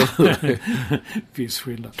skillnad, eller hur? Viss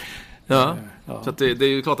skillnad. Ja. Så att det är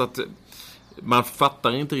ju klart att man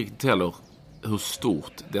fattar inte riktigt heller hur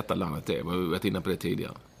stort detta landet är. Vi har varit inne på det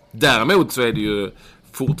tidigare. Däremot så är det ju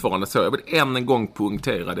fortfarande så. Jag vill än en gång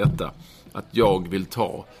poängtera detta. Att jag vill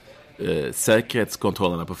ta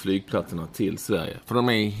säkerhetskontrollerna på flygplatserna till Sverige. För de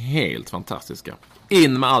är helt fantastiska.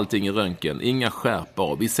 In med allting i röntgen. Inga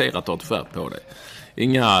skärpar. Vi ser att du har ett skärp på dig.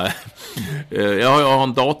 Inga... jag har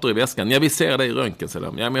en dator i väskan. Ja, vi ser det i röntgen.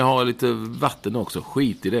 Ja, men jag har lite vatten också.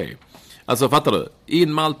 Skit i det. Alltså, fattar du?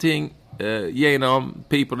 In med allting. Genom,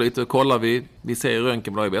 piper lite, kollar vi ser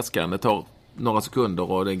röntgenblad i väskan, det tar några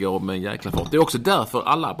sekunder och det går med en jäkla fart. Det är också därför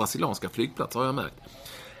alla brasilianska flygplatser, har jag märkt,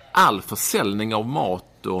 all försäljning av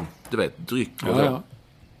mat och du vet, dryck och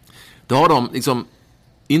då har de liksom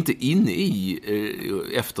inte inne i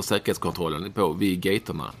efter säkerhetskontrollen vid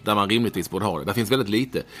gaterna, där man rimligtvis borde ha det. Där finns väldigt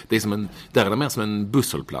lite. Det är som där är det mer som en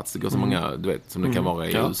busshållplats. Det går så många, du vet, som det kan vara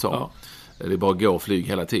i USA. Det är bara gå och flyg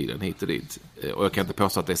hela tiden hit och dit. Och jag kan inte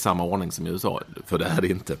påstå att det är samma ordning som i USA, för det är det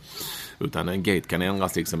inte. Utan en gate kan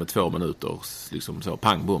ändras liksom med 2 minuter. Liksom så,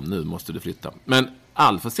 pang, bom, nu måste du flytta. Men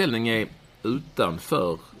all försäljning är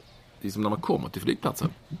utanför, liksom när man kommer till flygplatsen.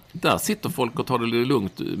 Där sitter folk och tar det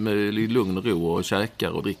lugnt, med lugn och ro och käkar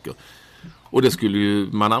och dricker. Och det skulle ju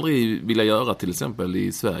man aldrig vilja göra till exempel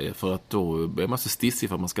i Sverige, för att då är man så stissig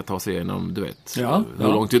för att man ska ta sig igenom, du vet,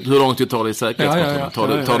 hur långt det tar det i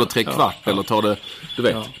säkerhetskontrollen. Tar det 3 kvart eller tar det, du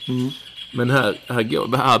vet. Men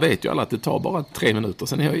här vet ju alla att det tar bara 3 minuter,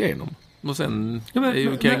 sen är jag igenom. Och sen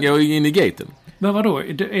kan jag gå in i gaten. Men vadå,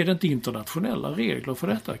 är det inte internationella regler för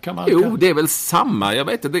detta? Jo, det är väl samma. Jag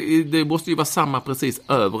vet inte, det måste ju vara samma precis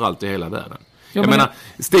överallt i hela världen. Jag menar,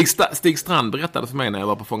 Stig Strand berättade för mig när jag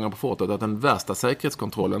var på Fångarna på fortet att den värsta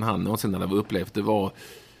säkerhetskontrollen han någonsin hade upplevt, det var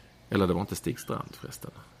inte Stig Strand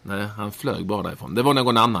förresten. Nej, han flög bara därifrån. Det var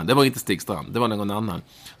någon annan. Det var inte Stig Strand. Det var någon annan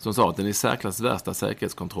som sa att den i särklass värsta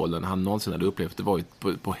säkerhetskontrollen han någonsin hade upplevt, det var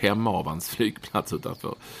på Hemavans flygplats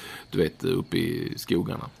utanför, du vet, uppe i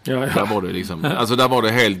skogarna. Ja. Där var det liksom, alltså där var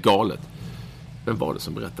det helt galet. Vem var det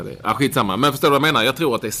som berättade det? Skitsamma. Men förstår du vad jag menar? Jag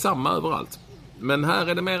tror att det är samma överallt. Men här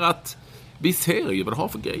är det mer att vi ser ju vad det har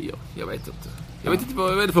för grejer. Jag vet inte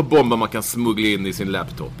vad är det för bomber man kan smuggla in i sin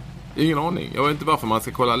laptop. Ingen aning. Jag vet inte varför man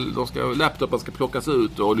ska kolla. Laptopen ska plockas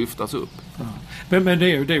ut och lyftas upp. Ja. Men det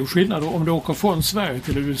är ju skillnad. Om du åker från Sverige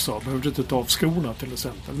till USA behöver du inte ta av skorna till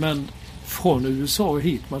exempel. Men från USA och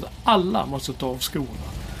hit alla måste ta av skorna.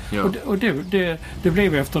 Ja. Och det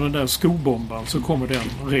blev efter den där skobomban så kommer det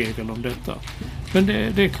en regel om detta. Men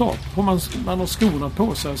det är klart. Om man har skorna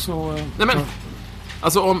på sig så... Nej men,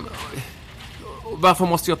 alltså varför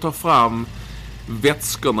måste jag ta fram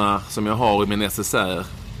vätskorna som jag har i min necessär,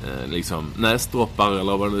 liksom näsdroppar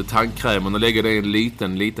eller vad det är, tandkrämen, och lägga det i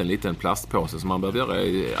en liten plastpåse som man behöver göra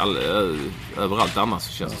överallt annars,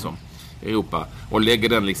 känns det som, i Europa, och lägga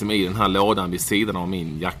den liksom i den här lådan vid sidan av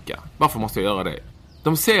min jacka. Varför måste jag göra det?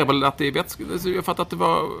 De ser väl att det är vätskor. Jag fattar att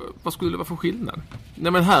vad skulle det vara för skillnad?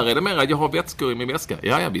 Nej, men här är det mer att jag har vätskor i min väska.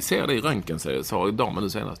 Ja, vi ser det i röntgen, sa damen nu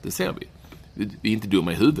senast. Det ser vi. Vi är inte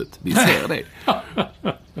dumma i huvudet. Vi ser det.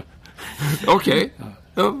 Okej.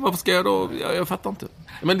 Varför ska jag då? Jag fattar inte.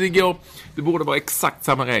 Men det borde vara exakt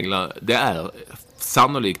samma regler. Det är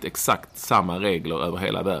sannolikt exakt samma regler över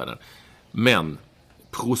hela världen. Men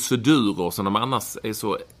procedurer som de annars är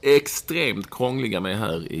så extremt krångliga med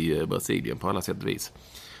här i Brasilien på alla sätt och vis,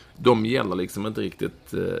 de gäller liksom inte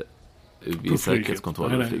riktigt vid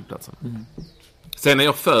säkerhetskontrollen på flygplatsen. Sen är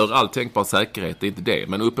jag för all tänkbar säkerhet, det är inte det,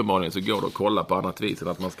 men uppenbarligen så går det att kolla på annat vis än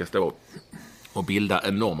att man ska stå och bilda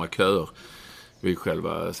enorma köer vid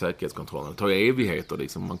själva säkerhetskontrollen. Det tar ju evigheter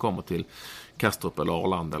liksom. Man kommer till Kastrup eller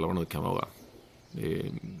Arlanda eller vad det nu kan vara.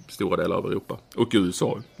 I stora delar av Europa. Och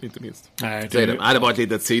USA, inte minst. Nej, det var ett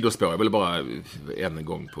litet sidospår. Jag vill bara än en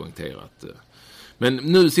gång poängtera att... Men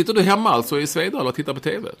nu sitter du hemma alltså i Svedala och tittar på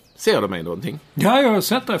tv. Ser du mig någonting? Ja, jag har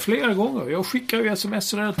sett det flera gånger. Jag skickar ju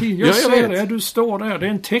sms hela tiden. Jag ser det, du står där. Det är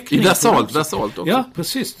en teckning. I Versalt också. Ja,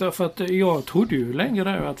 precis. Därför att jag trodde ju länge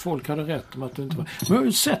där att folk hade rätt om att du inte var... Men jag har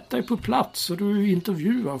ju sett dig på plats och du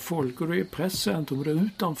intervjuar folk och du är presscentrum och du är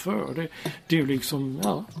utanför. Det är ju liksom,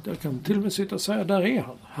 jag kan till och med sitta och säga, där är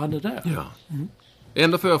han. Han är där. Ja.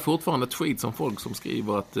 Ändå får jag fortfarande tweets som folk som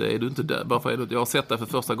skriver att är du inte där? Varför är du inte? Jag har sett det för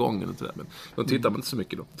första gången. Och men de tittar inte så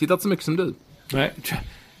mycket då. Tittar inte så mycket som du. Nej,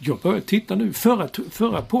 jag började titta nu.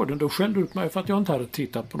 Förra podden då skällde ut mig för att jag inte hade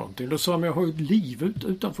tittat på någonting. Då sa de, jag har ju ett liv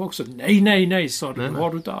utanför också. Nej, sa du. Det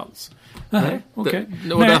har du inte alls. Nej, okej.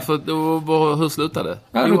 Och därför, hur slutade det?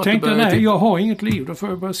 Ja, då tänkte jag, jag har inget liv. Då får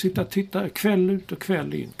jag bara sitta och titta kväll ut och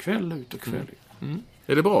kväll in. Kväll ut och kväll in. Mm.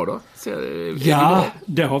 Är det bra då?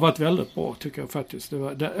 Det har varit väldigt bra tycker jag faktiskt.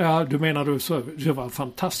 Du menar det var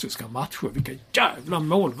fantastiska matcher. Vilka jävla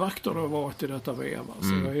målvakter det har varit i detta VM.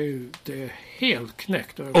 Alltså, det är helt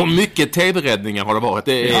knäckt. Och mycket tv-räddningar har det varit.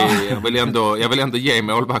 Jag vill ändå ge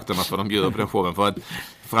målvakterna för de bjuder på den showen. För att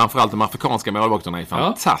framförallt de afrikanska målvakterna är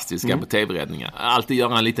fantastiska på tv-räddningar. Alltid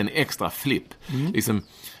göra en liten extra flipp. Liksom...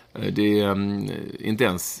 Det är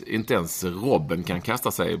inte ens Robben kan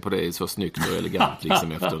kasta sig på det så snyggt och elegant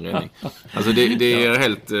liksom efter en räddning. Det är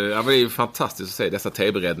helt det är fantastiskt att se dessa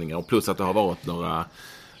tv-räddningar, och plus att det har varit några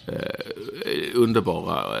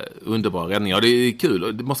underbara räddningar. Och det är kul,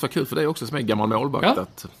 och det måste vara kul för dig också som är gammal målvakt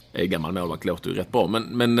att gammal målvakt låter ju rätt bra,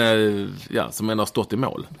 men som ändå har stått i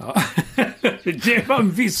mål. Ja. Det var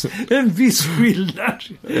en viss skillnad.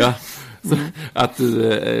 Ja.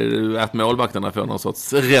 Att målvakterna får någon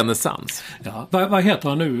sorts renässans. Ja. Vad heter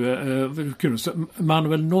han nu?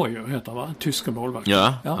 Manuel Neuer heter han, va? Tyska målvakt.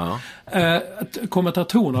 Ja.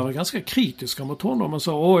 Kommentatorerna var ganska kritiska mot honom och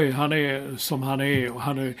sa, oj, han är som han är, och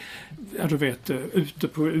han är, du vet, ute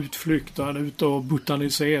på utflykter, han är ute och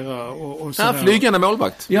botaniserar och så. Flygande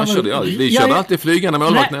målvakt. Vi körde alltid flygande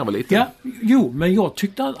målvakt när jag var liten. Jo, men jag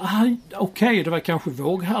tyckte att det var kanske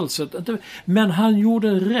våghalset, men han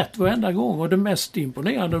gjorde rätt varenda gång, och det mest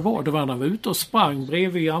imponerande var när han var ute och sprang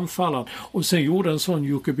bredvid anfallaren och sen gjorde en sån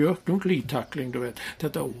Jocke Björklund glidtackling, du vet.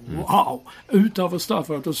 Detta, wow! Utanför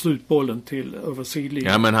straffet och slut bollen till över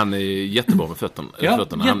sidlinjen. Ja, men han är jättebra med fötterna.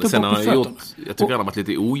 Jättebra Sen har på fötterna. Jag tycker han har varit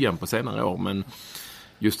lite ojämn på senare år, men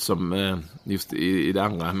just som just i det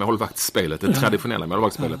andra målvaktsspelet, det traditionella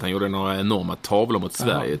målvaktsspelet. Han gjorde några enorma tavlor mot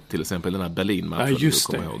Sverige, till exempel den här Berlin-matchen.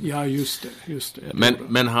 Ja, just det.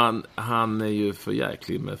 Men han är ju för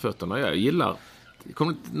jäklig med fötterna. Jag gillar...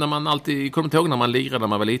 Kommer inte ihåg när man lirade när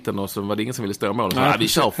man var liten och så var det ingen som ville stå i mål. Vi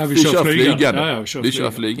kör flygande. Vi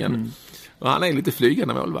kör flygande. Och han är lite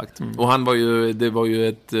flygande målvakt. Och han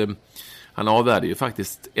han avvärde ju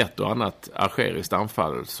faktiskt ett och annat algeriskt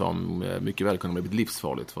anfall som mycket väl kunde bli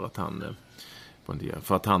livsfarligt för att han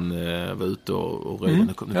var ute och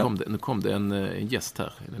röjde. Nu kom det en gäst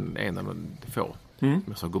här, en av de få.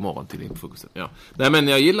 Jag sa god morgon till Infokusen. Ja. Nej, men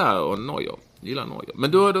jag gillar Neuer.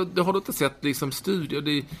 Men då har du inte sett liksom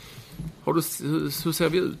studier. Hur ser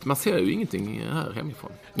vi ut? Man ser ju ingenting här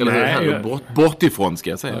hemifrån. Eller bortifrån ska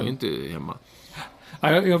jag säga, inte hemma.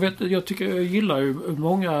 Jag gillar ju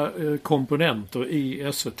många komponenter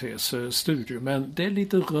i SVT:s studio, men det är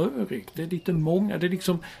lite rörigt. Det är lite många. Det är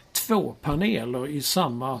liksom 2 paneler i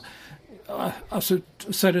samma... Alltså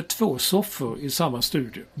så är det 2 soffor i samma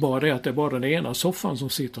studio. Bara det att det är bara den ena soffan som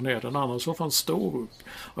sitter ner, den andra soffan står upp.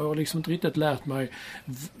 Och jag har liksom inte riktigt lärt mig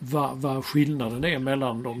vad skillnaden är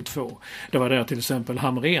mellan de 2. Det var där till exempel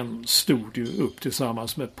Hamrén stod ju upp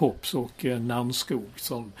tillsammans med Pops och Nannskog.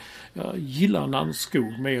 Jag gillar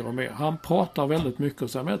Nannskog mer och mer. Han pratar väldigt mycket och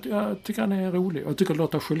så här, men jag tycker han är rolig. Jag tycker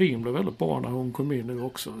Lotta Schelin blev väldigt bra när hon kom in nu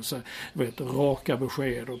också. Så, raka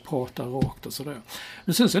besked och pratar rakt och sådär.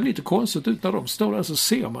 Men sen ser det lite konstigt ut när de står där, så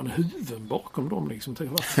ser man huvuden bakom dem liksom.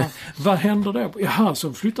 Vad händer där? Jaha,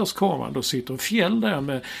 så flyttas kameran. Då sitter Fjäll där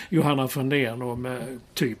med Johanna Frändén och med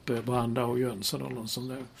typ Branda och Jönsson eller någon sån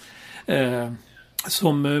där.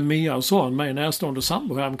 Som Mia sa, mig närstående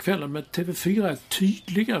sambo här om kvällen, med TV4 är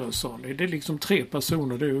tydligare, sa ni. Det är liksom 3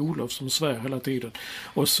 personer, det är Olof som svär hela tiden.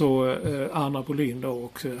 Och så Anna Bolin då,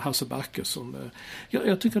 och Hasse Backe som...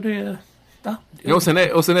 jag tycker det är... Ja, och sen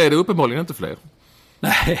är det uppenbarligen inte fler.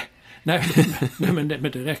 Nej, men det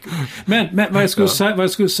räcker. Men vad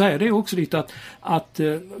jag skulle säga det är också lite att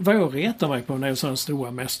vad jag retar mig på när det är sådana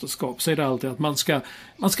stora mästerskap, så är det alltid att man ska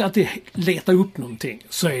alltid leta upp någonting.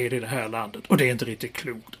 Så är det i det här landet. Och det är inte riktigt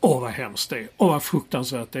klokt. Vad hemskt det är. Vad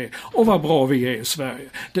fruktansvärt det är. Och vad bra vi är i Sverige.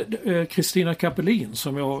 Kristina Kapelin,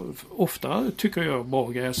 som jag ofta tycker gör bra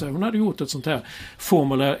grejer, så hon hade gjort ett sånt här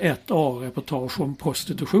Formel 1A-reportage om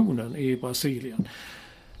prostitutionen i Brasilien.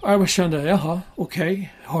 Och jag kände,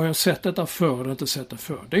 okej. Har jag sett detta förr eller inte sett det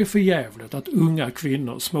förr? Det är för jävligt att unga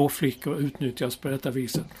kvinnor, små flickor utnyttjas på detta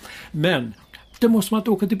viset. Men det måste man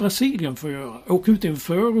inte åka till Brasilien för att göra. Åka ut i en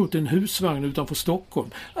förort, en husvagn utanför Stockholm.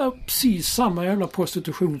 Precis samma jävla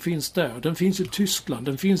prostitution finns där. Den finns i Tyskland,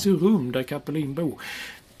 den finns i Rum där Kapelin bor.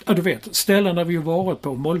 Ja, du vet, ställen där vi har varit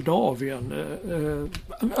på, Moldavien,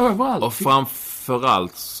 överallt. Och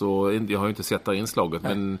framförallt så, jag har ju inte sett det att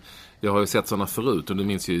men jag har ju sett sådana förut, och du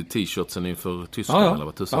minns ju t-shirtsen inför Tyskland eller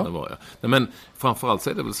vad tusen det var. Ja. Nej, men framförallt så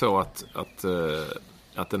är det väl så att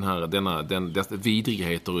dessa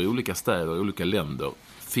vidrigheter i olika städer och olika länder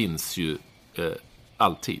finns ju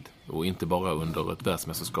alltid, och inte bara under ett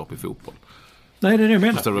världsmästerskap i fotboll. Nej, det är det jag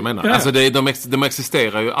menar. Förstår du vad jag menar? Ja. Alltså de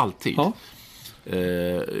existerar ju alltid. Ja.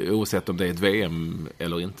 Oavsett om det är ett VM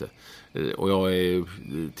eller inte. Och jag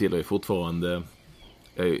tillhör ju fortfarande...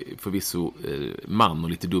 Jag är förvisso man och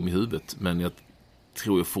lite dum i huvudet, men jag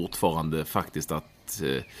tror ju fortfarande faktiskt att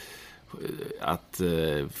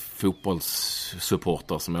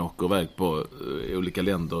fotbollssupportrar som åker iväg på olika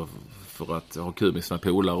länder för att ha kul med sina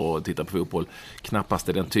polare och titta på fotboll knappast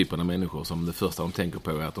är den typen av människor som det första de tänker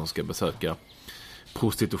på är att de ska besöka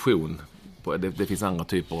prostitution. Det finns andra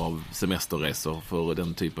typer av semesterresor för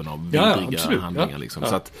den typen av vidriga handlingar. Liksom.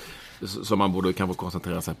 Så att så man borde kanske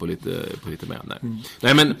koncentrera sig på lite mer.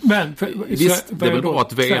 Nej, men visst, det är väl bra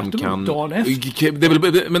att VM kan...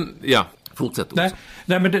 Men ja, fortsätt också.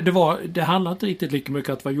 Nej, men det handlar inte riktigt lika mycket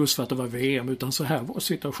att vara just för att det var VM, utan så här var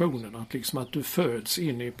situationen. Att du föds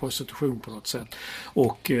in i prostitution på något sätt.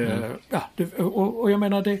 Och, och jag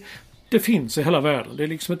menar, det finns i hela världen. Det är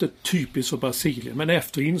liksom inte typiskt för Brasilien. Men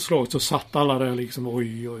efter inslaget så satt alla där liksom,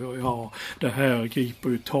 oj, det här griper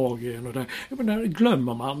ju tag i en. Och jag menar,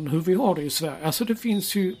 glömmer man hur vi har det i Sverige. Alltså det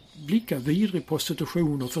finns ju lika vidrig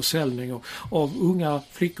prostitution och försäljning av unga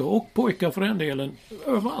flickor och pojkar för den delen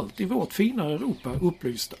överallt i vårt fina Europa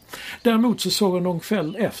upplysta. Däremot så såg jag någon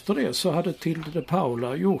kväll efter det så hade Tilde de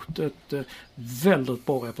Paula gjort ett väldigt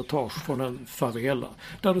bra reportage från en favela.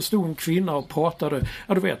 Där det stod en kvinna och pratade.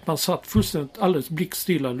 Ja, du vet, man satt fullständigt alldeles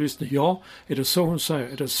blickstilla och lyssnade. Ja, är det så hon säger?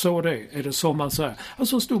 Är det så det är? Är det så man säger?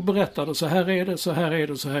 Alltså hon stod och berättade, så här är det, så här är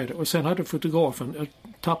det, så här är det. Och sen hade fotografen, jag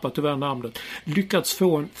tappar tyvärr namnet, lyckats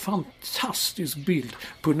få en fantastisk bild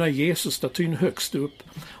på den här Jesus-statyn högst upp.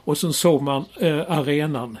 Och sen såg man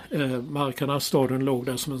arenan, Maracanã-stadion låg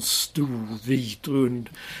där som en stor vit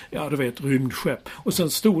rymdskepp. Och sen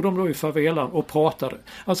stod de då i favelan och pratade.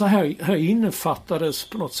 Alltså här innefattades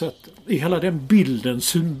på något sätt i hela den bilden,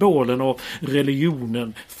 symbolen av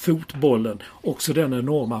religionen, fotbollen, också den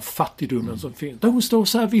enorma fattigdomen som finns. De står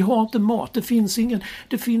så här, vi har inte mat, det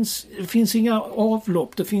finns inga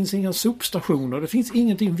avlopp, det finns inga sopstationer, det finns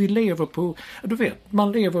ingenting, vi lever på, du vet,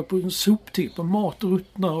 man lever på en soptipp och mat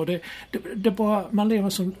ruttnar och det bara, man lever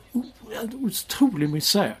som otrolig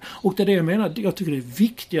misär. Och det är det jag menar, jag tycker det är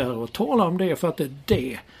viktigare att tala om det, för att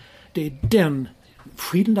det är den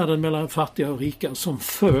skillnaden mellan fattiga och rika som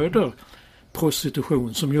föder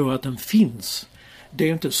prostitution, som gör att den finns. Det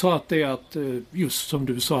är inte så att det är att, just som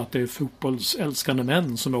du sa, att det är fotbollsälskande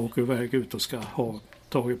män som åker iväg ut och ska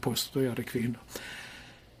ta i prostituerade kvinnor.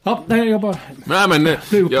 Ja, nej, jag bara... Nej, men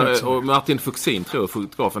och Martin Fuxin tror jag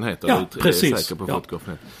fotografen heter. Ja, precis. Är säker på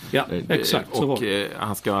fotografen. Ja, exakt. Så och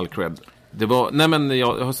han ska ha all cred. Det var, nej men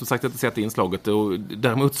jag har som sagt inte sett inslaget, och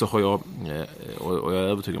däremot så har jag, och jag är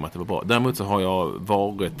övertygad om att det var bra, däremot så har jag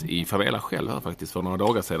varit i favela själv här faktiskt. För några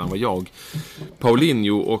dagar sedan var jag,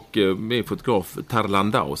 Paulinho och min fotograf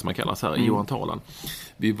Tarlandao som man kallas här, Johan Talan.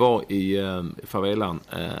 Vi var i favelan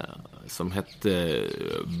som hette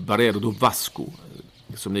Barreiro do Vasco,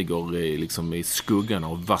 som ligger liksom i skuggan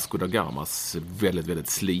av Vasco da Gamas väldigt, väldigt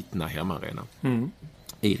slitna hemmaarena.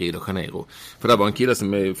 I Rio de Janeiro. För där var en kille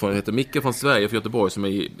som heter Micke från Sverige, för Göteborg, som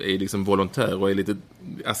är liksom volontär och är lite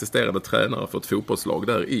assisterande tränare för ett fotbollslag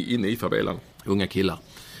där inne i favelan. Unga killar.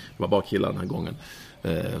 Det var bara killar den här gången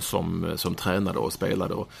som tränade och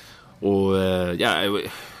spelade. Och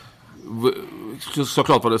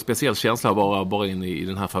såklart var det en speciell känsla att vara bara inne i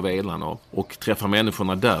den här favelan och träffa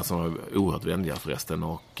människorna där som var oerhört vänliga förresten,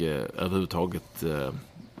 och överhuvudtaget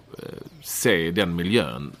se den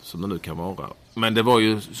miljön som det nu kan vara. Men det var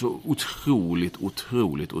ju så otroligt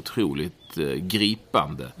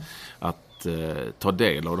gripande att ta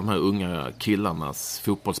del av de här unga killarnas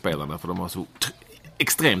fotbollsspelarna, för de var så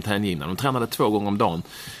extremt hängivna. De tränade 2 gånger om dagen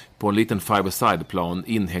på en liten five-a-side-plan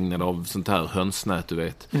inhägnad av sånt här hönsnät, du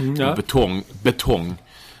vet. Ja. Betong.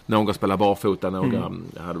 Några spelade barfota, några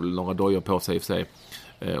hade väl några dojor på sig i sig.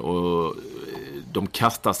 Och de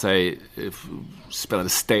kastade sig, spelade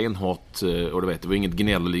stenhårt, och du vet, det var inget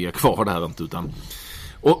gnäll att ligga kvar där inte, utan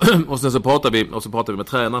och sen så pratade vi med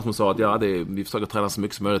tränaren som sa att vi försöker träna så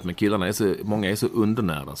mycket som möjligt, men killarna många är så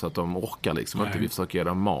undernärda så att de orkar liksom inte. Vi försöker ge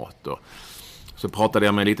dem mat, och så pratade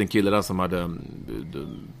jag med en liten kille där som hade,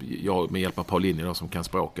 jag med hjälp av Paulinho då, som kan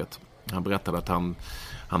språket. Han berättade att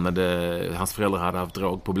hans föräldrar hade haft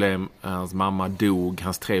drogproblem, hans mamma dog,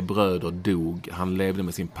 hans 3 bröder dog, han levde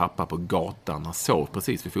med sin pappa på gatan, han sov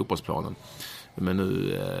precis vid fotbollsplanen. Men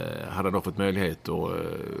nu hade han då fått möjlighet och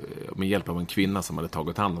med hjälp av en kvinna som hade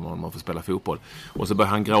tagit hand om honom att få spela fotboll. Och så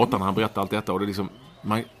började han gråta när han berättade allt detta, och det liksom,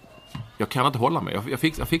 jag kan inte hålla mig, jag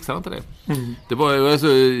fixar inte det. Det var alltså,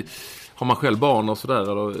 har man själv barn och sådär,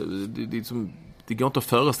 eller det går inte att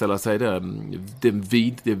föreställa sig det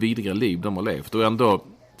vidriga liv de har levt, och ändå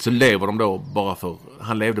så lever de då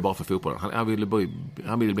han levde bara för fotbollen.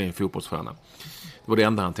 Han ville bli en fotbollsstjärna. Det var det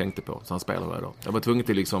enda han tänkte på, så han spelade varje dag. Jag var tvungen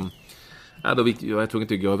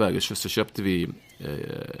till att gå iväg, så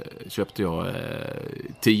köpte jag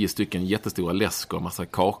 10 stycken jättestora läsk och massa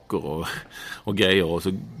kakor och grejer, och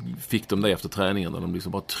så fick de det efter träningen, och de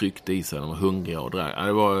liksom bara tryckte i sig, de var hungriga och drack.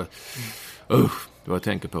 Det var jag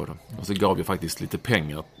tänker på det. Och så gav jag faktiskt lite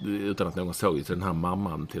pengar utan att någon såg, till den här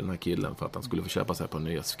mamman, till den här killen, för att han skulle få köpa sig på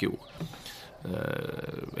nya skor.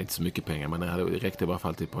 Inte så mycket pengar, men det räckte i alla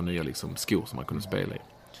fall till på nya liksom, skor som man kunde spela i.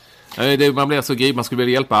 Man blir så gripande, man skulle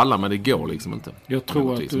vilja hjälpa alla, men det går liksom inte. Jag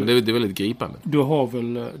tror att men det är väldigt gripande. Du har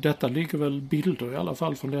väl, detta ligger väl bilder i alla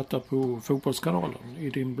fall från detta på Fotbollskanalen i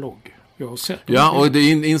din blogg. Jag har sett. Ja, och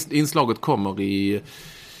inslaget kommer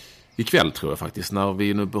ikväll tror jag faktiskt, när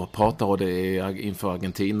vi nu pratar, och det är inför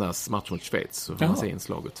Argentinas match mot Schweiz, så får man se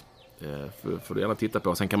inslaget. Får du gärna titta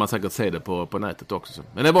på. Sen kan man säkert se det på nätet också.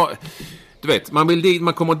 Men det var, du vet,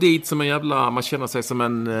 man kommer dit som en jävla, man känner sig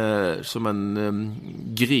som en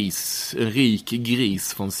gris, en rik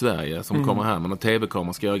gris från Sverige som kommer här, man har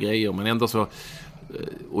tv-kameror, ska göra grejer, men ändå så,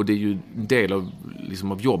 och det är ju en del av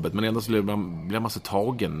jobbet, men ändå så blir man så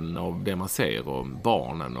tagen av det man ser, och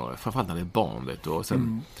barnen, och framförallt när det är barn, vet du, och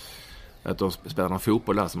sen att de spelar någon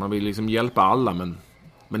fotboll där, så man vill liksom hjälpa alla, men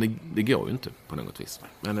det går ju inte på något vis.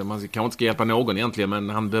 Men man kanske inte ska hjälpa någon egentligen, men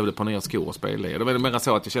han behövde på nya skor och spela i. Det var mer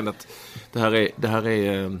så att jag kände att det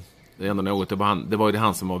här Det är ändå något. Det var ju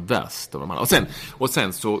han som var värst av de här. Och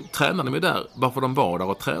sen så tränade de ju där. Varför de var där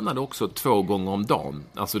och tränade också 2 gånger om dagen.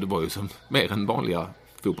 Alltså det var ju som mer än vanliga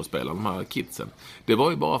fotbollsspelare, de här kidsen. Det var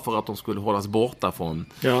ju bara för att de skulle hållas borta från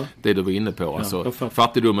det du var inne på. Alltså,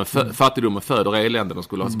 fattigdomen föder elände. De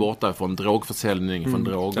skulle hållas borta från drogförsäljning, från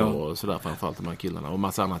droger och sådär, framförallt de här killarna. Och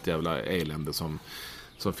massa annat jävla elände som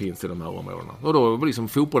finns i de här områdena. Och då var liksom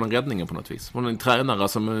fotbollen räddningen på något vis. Och en tränare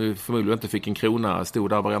som förmodligen inte fick en krona stod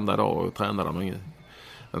där varenda dag och tränade dem.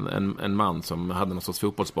 En man som hade någon sorts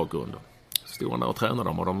fotbollsbakgrund. Stod han där och tränade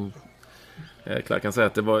dem. Och jag kan säga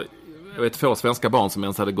att det var... Jag vet 2 svenska barn som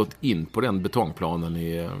ens hade gått in på den betongplanen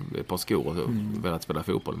i ett par skor och velat spela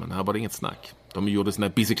fotboll. Men här var det inget snack. De gjorde sina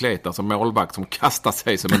bicykletar som målvakt som kastade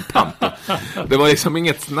sig som en panter. Det var liksom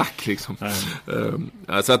inget snack liksom.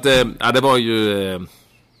 Så att det var ju...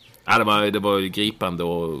 det var ju gripande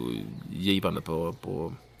och givande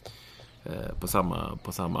på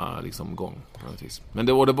samma liksom gång. Men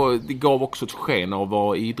det gav också ett sken av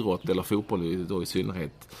vad idrott eller fotboll då i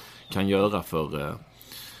synnerhet kan göra för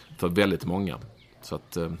väldigt många. Så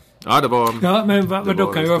att det var... Ja, men då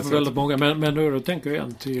kan jag för väldigt många. Men då tänker jag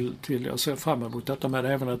en till jag ser fram emot detta med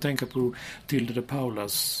även att tänka på Tilde de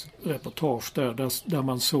Paulas reportage där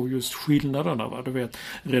man såg just skillnaderna. Va? Du vet,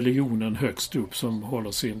 religionen högst upp som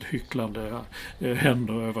håller sin hycklande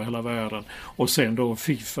händer över hela världen. Och sen då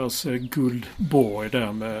Fifas guldborg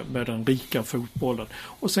där med den rika fotbollen.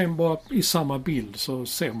 Och sen bara i samma bild så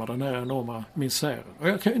ser man den här enorma misären. Och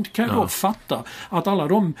jag kan då fatta att alla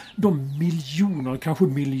de miljoner, kanske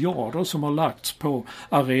miljarder som har lagts på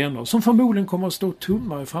arenor som förmodligen kommer att stå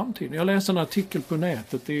tomma i framtiden. Jag läste en artikel på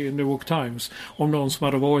nätet i New York Times om någon som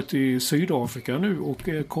hade varit i Sydafrika nu och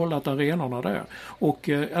kollat arenorna där. Och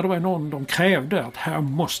det var någon de krävde att här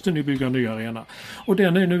måste ni bygga en ny arena. Och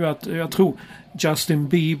den är nu att jag tror Justin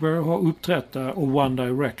Bieber har uppträtt där och One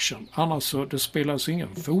Direction. Annars så det spelas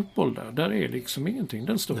ingen fotboll där. Där är liksom ingenting.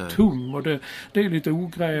 Den står tom och det är lite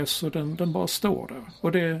ogräs och den bara står där.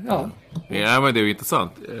 Och det, Ja, men det är ju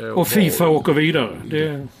intressant. Och FIFA åker vidare.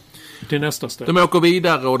 Det är nästa steg. De åker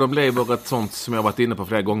vidare och de lever ett sånt som jag varit inne på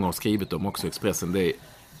flera gånger och skrivit om också i Expressen. Det är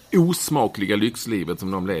osmakliga lyxlivet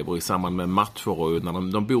som de lever i samband med matcher och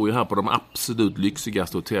när de bor ju här på de absolut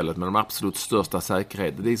lyxigaste hotellet med de absolut största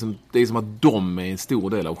säkerhet. Det är som att de är en stor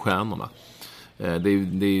del av stjärnorna.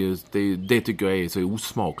 Det tycker jag är så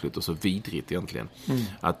osmakligt och så vidrigt egentligen.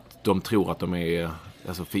 Att de tror att de är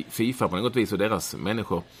alltså FIFA på något vis och deras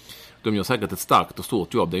människor. De gör säkert ett starkt och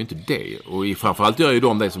stort jobb, det är ju inte det. Och framförallt gör ju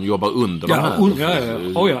de det som jobbar under de här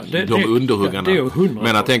de underhuggarna.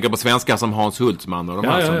 Men jag tänker på svenskar som Hans Hultman och de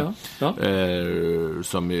här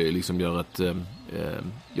som liksom gör ett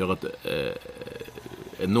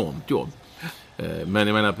enormt jobb. Men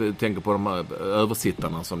jag menar, jag tänker på de här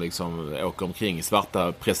översittarna som liksom åker omkring i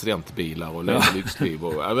svarta presidentbilar och lever lyxliv.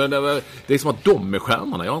 Det är som att de är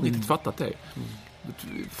stjärnorna, jag har inte riktigt fattat det.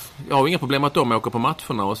 Jag har inga problem att de åker på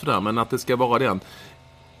matcherna och sådär, men att det ska vara den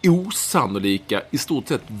osannolika, i stort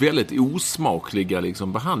sett väldigt osmakliga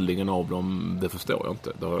liksom behandlingen av dem, det förstår jag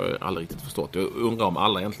inte. Det har jag aldrig riktigt förstått. Jag undrar om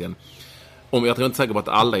alla egentligen, jag tror inte säkert på att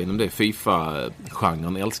alla inom det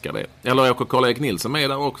FIFA-genren älskar det. Eller åker Karl-Erik Nilsson med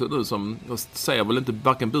där också, du som säger väl inte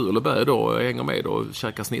varken bu eller bä då, hänger med och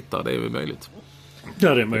käkar snittar, det är ju möjligt.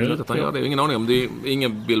 Ja, det är möjligt. Det är ingen aning om det.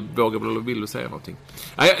 Ingen vågar eller vill säga någonting.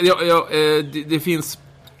 Det finns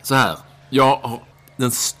så här. Jag har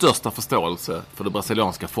den största förståelse för det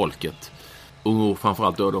brasilianska folket. Och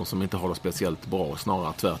framförallt då de som inte har det speciellt bra.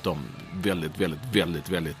 Snarare tvärtom väldigt, väldigt, väldigt,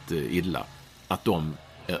 väldigt illa. Att de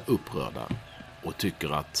är upprörda och tycker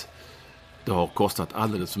att det har kostat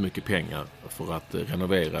alldeles för mycket pengar för att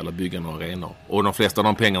renovera eller bygga några arenor. Och de flesta av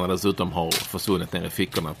de pengarna dessutom har försvunnit ner i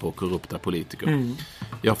fickorna på korrupta politiker.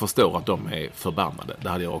 Jag förstår att de är förbannade. Det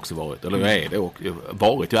hade jag också varit. Eller jag är det. Och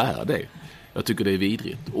jag är det. Jag tycker det är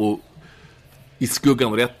vidrigt. Och i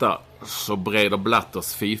skuggan av detta så breder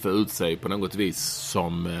Blatters FIFA ut sig på något vis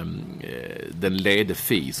som den lede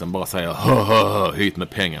fi som bara säger hit med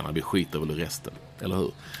pengarna, vi skiter väl i resten. Eller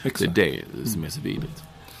hur? Exakt. Det är det som är så vidrigt.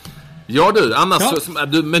 Ja du, annars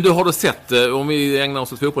men du har du sett, om vi ägnar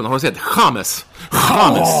oss åt fotbollen, har du sett James?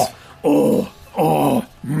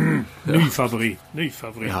 Ny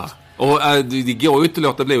favorit. Ja. Och det går ju inte att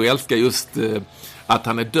låta bli att älska just att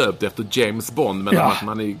han är döpt efter James Bond, men att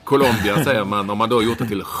man i Colombia säger man, om man då har gjort det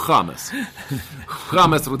till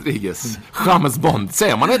James Rodriguez, James Bond,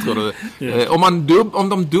 säger man det, tror du? Om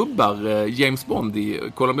de dubbar James Bond i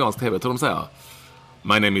colombiansk tv, tror de säger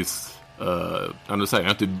My name is nu säger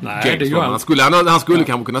jag inte James Bond. Han skulle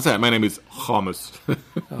kanske kunna säga My name is James.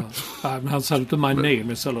 Men han sa inte My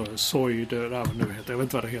name is eller Soy, det där nu heter. Jag vet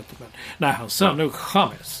inte vad det heter. Men nej, han sa nog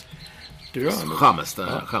James.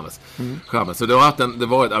 James. Så det har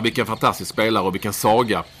varit vilken fantastisk spelare och vilken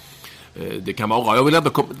saga det kan vara. Jag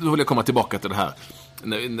vill komma tillbaka till det här.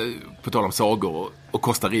 På tal om sagor och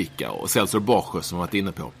Costa Rica och Celso Borges som vi varit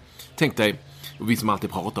inne på. Tänk dig, och vi som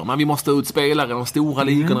alltid pratar om, men vi måste ha ut spelare i de stora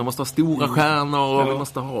ligorna, vi måste ha stora stjärnor och vi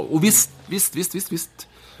måste ha... Och visst.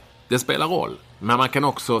 Det spelar roll. Men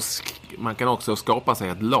man kan också skapa sig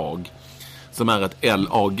ett lag som är ett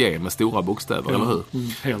LAG med stora bokstäver, eller hur?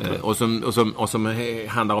 Och som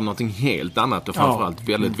handlar om någonting helt annat och framförallt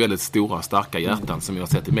väldigt, väldigt stora, starka hjärtan som vi har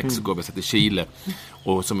sett i Mexiko, vi har sett i Chile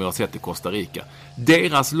och som vi har sett i Costa Rica.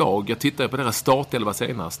 Deras lag, jag tittade på deras startelva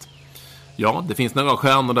senast. Ja, det finns några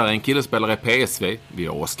stjärnor där. En kille spelar i PSV. Vi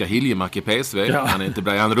har Oskar Hiljemark i PSV. Ja. Han är inte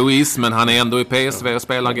Brian Ruiz, men han är ändå i PSV och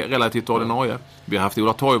spelar relativt ordinarie. Vi har haft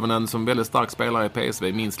Ola Toivonen som väldigt stark spelare i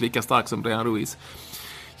PSV. Minst lika stark som Brian Ruiz.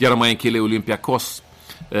 Ja, de har en kille i Olympiakos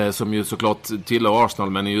som ju såklart tillhör Arsenal,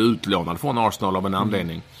 men är ju utlånad från Arsenal av en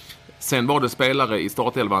anledning. Sen var det spelare i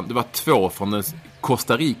startelvan. Det var 2 från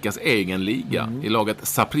Costa Ricas egen liga i laget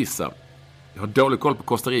Saprissa. Jag har dålig koll på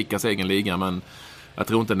Costa Ricas egen liga, men jag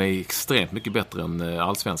tror inte den är extremt mycket bättre än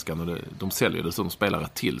allsvenskan, och de säljer det som spelare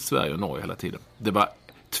till Sverige och Norge hela tiden. Det var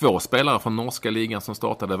 2 spelare från norska ligan som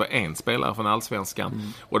startade, det var 1 spelare från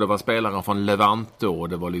allsvenskan och det var spelare från Levante och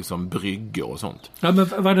det var liksom Brygge och sånt. Ja,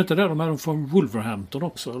 men var det inte där de hade från Wolverhampton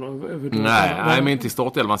också? Nej, men inte i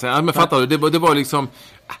startelvan. Ja, men fattar du, det var liksom,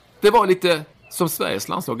 det var lite som Sveriges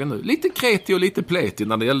landslag nu. Lite kreti och lite pleti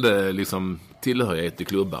när det gällde liksom tillhörighet till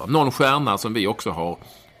klubbar. Någon stjärna som vi också har,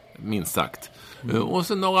 minst sagt. Och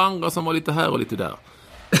sen några andra som var lite här och lite där.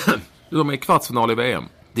 De är i kvartsfinal i VM.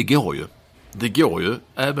 Det går ju,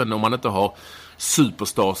 även om man inte har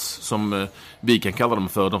superstars som vi kan kalla dem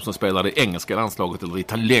för, de som spelar det engelska landslaget eller det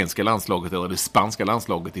italienska landslaget eller det spanska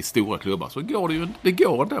landslaget i stora klubbar, så går det ju, det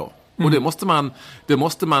går då. Och det måste man,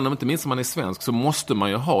 om inte minst om man är svensk, så måste man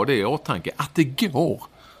ju ha det i åtanke att det går.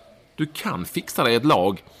 Du kan fixa dig ett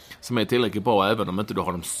lag som är tillräckligt bra även om inte du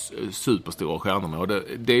har de superstora stjärnorna. Och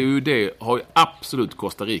det har ju absolut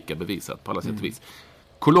Costa Rica bevisat på alla sätt och vis.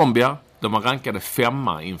 Colombia, de var rankade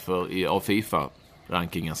 5:a av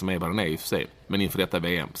FIFA-rankingen som är vad den är i och för sig. Men inför detta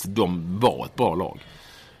VM, så de var ett bra lag.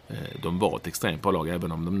 De var ett extremt bra lag,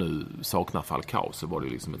 även om de nu saknar Falcao, så var det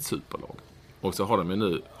ju liksom ett superlag. Och så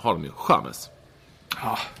har de ju James.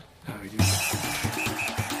 Ja, herregud.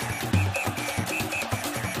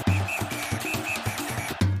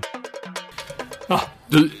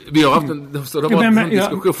 Vi har haft en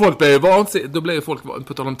diskussion. Folk då blev folk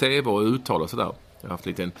på tal om tv och uttal och sådär.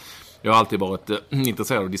 Jag har alltid varit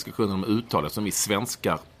intresserad av diskussioner om uttal, som vi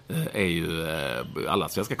svenskar är ju, alla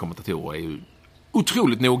svenska kommentatorer är ju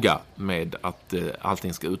otroligt noga med att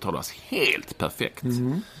allting ska uttalas helt perfekt.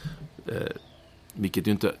 Vilket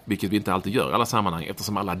vi inte alltid gör i alla sammanhang,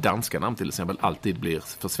 eftersom alla danska namn till exempel alltid blir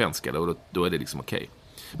försvenskade, och då är det liksom okej.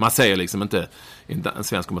 Man säger liksom inte, en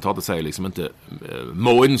svensk kommentator säger liksom inte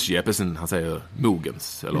Mogens Jeppesen, han säger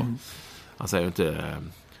Mogens, eller han säger inte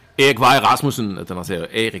Erik Veje Rasmussen, utan han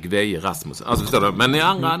säger Erik Veje Rasmussen. Alltså förstår du? Men i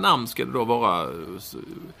andra namn ska det då vara,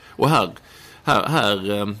 och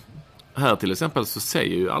här till exempel så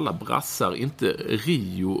säger ju alla brassar inte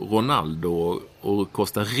Rio, Ronaldo och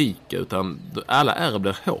Costa Rica, utan alla R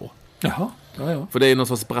blir H. Jaha. Ja. För det är någon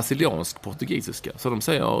sorts brasiliansk portugisiska. Så de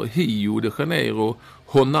säger Rio de Janeiro,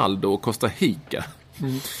 Ronaldo och Costa Rica.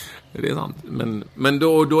 Det är sant. Men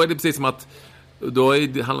då är det precis som att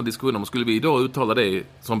det handlar diskussionen om, skulle vi då uttala det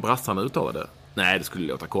som brassarna uttalade? Nej, det skulle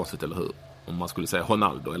låta konstigt, eller hur? Om man skulle säga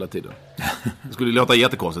Ronaldo hela tiden. Det skulle låta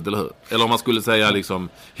jättekonstigt, eller hur? Eller om man skulle säga liksom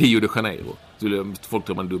Rio de Janeiro. Folk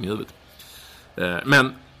tror man är dum i huvudet.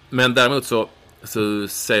 Men däremot så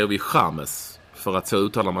säger vi James, för att så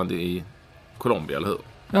uttalar man det i Colombia, eller hur?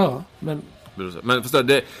 Ja, men förstår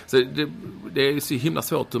det är så himla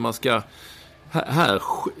svårt hur man ska här,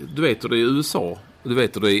 du vet hur det är i USA, du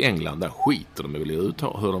vet hur det är i England, där skiter de väl i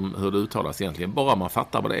hur det uttalas egentligen, bara man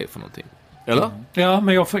fattar vad det är för någonting. Eller? Ja,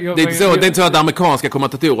 men det är inte så att amerikanska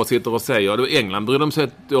kommentatorer sitter och säger, och i England bryr de sig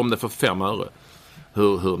om det för 5 öre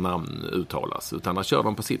hur namn uttalas, utan där kör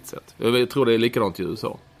de på sitt sätt. Jag tror det är likadant i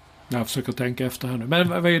USA. Jag försöker tänka efter här nu. Men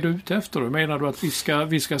vad är du ute efter? Menar du att vi ska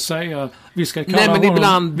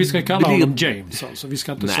kalla honom James, alltså? Vi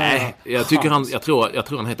ska inte säga... jag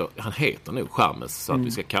tror han heter nog James, så att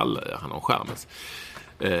vi ska kalla honom James.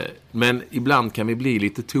 Men ibland kan vi bli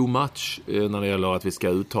lite too much när det gäller att vi ska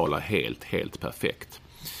uttala helt perfekt.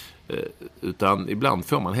 Utan ibland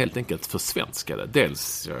får man helt enkelt försvenska det.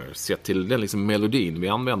 Dels sett till den liksom melodin vi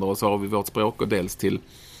använder oss av i vårt språk, och dels till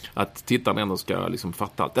att tittarna ändå ska liksom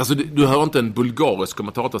fatta allt. Alltså du hör inte en bulgarisk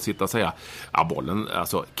kommentator sitta och säga bollen,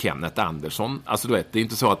 alltså Kenneth Andersson. Alltså du vet, det är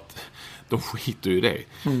inte så att De skiter ju i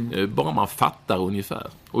det. Bara man fattar ungefär.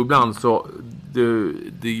 Och ibland så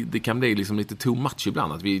det kan bli liksom lite too much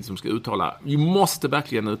ibland att vi liksom ska uttala. Vi måste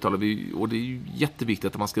verkligen uttala, och det är ju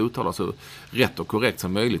jätteviktigt att man ska uttala så rätt och korrekt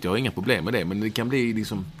som möjligt. Jag har inga problem med det, men det kan bli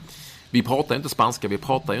liksom, vi pratar inte spanska, vi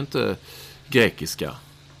pratar ju inte grekiska.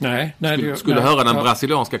 Nej, skulle höra den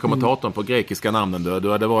brasilianska kommentatorn på grekiska namnen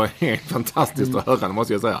då, det var helt fantastiskt att höra, det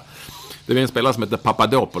måste jag säga. Det var en spelare som heter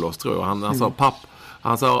Papadopoulos, tror jag. Han sa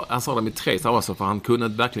han sa det med 3 stavelser, för han kunde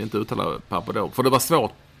verkligen inte uttala Papadopoulos. För det var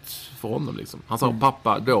svårt för honom liksom. Han sa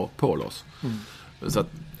Papadopoulos. Så att,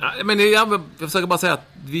 men jag försöker bara säga att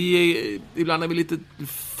ibland är vi lite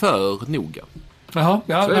för noga. Jaha,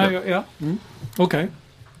 ja. Okej.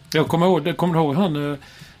 Jag kommer ihåg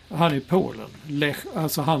han i Polen.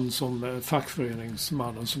 Alltså han som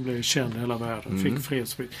fackföreningsmannen som blev känd i hela världen. Fick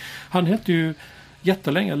fredspris. Han hette ju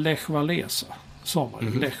jättelänge Lech Walesa. Sa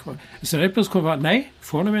man Lech Walesa. Sen är det plötsligt kommer nej,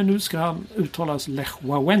 från och med nu ska han uttalas Lech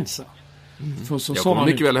Wałęsa. För så jag kommer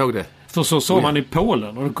mycket väl ihåg det. För så sa man i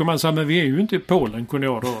Polen. Och då kommer man säga, men vi är ju inte i Polen, kunde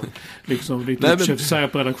jag då liksom lite säga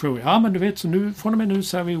på redaktionen. Ja, men du vet, så nu, från och med nu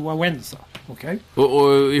säger vi Wałęsa. Okej.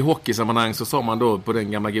 Och i hockeysammanhang så sa man då på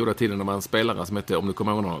den gamla goda tiden när man spelare som hette, om du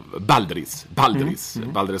kommer ihåg någon, Baldris.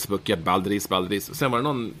 Bucket, Baldris. Sen var det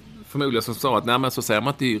någon förmodligen som sa att nej, men så säger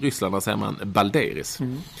man inte i Ryssland, då säger man Balderis.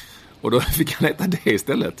 Och då fick han heta det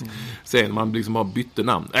istället. Sen man liksom bara bytte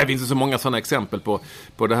namn. Det finns ju så många sådana exempel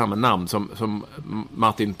på det här med namn som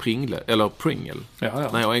Martin Pringle. Ja.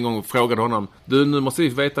 När jag en gång frågade honom, du, nu måste vi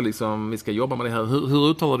veta liksom, vi ska jobba med det här. Hur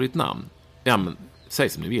uttalar du ditt namn? Ja, men säg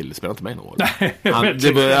som ni vill, det spelar inte mig någon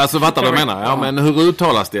roll. Alltså fattar du vad jag menar? Ja, men hur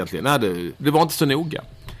uttalas det egentligen? Nej, det var inte så noga.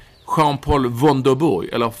 Jean-Paul Vonderburg,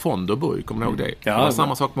 eller Vonderburg, kommer ni ihåg det? Det var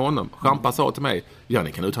samma sak med honom. Jean-Paul sa till mig, ja,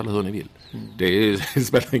 ni kan uttala hur ni vill. Det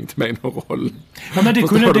spelar inte mig någon roll. Ja, men det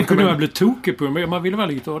kunde man bli tokig på. Men man ville vara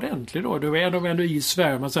lite ordentlig då. Då är de ändå i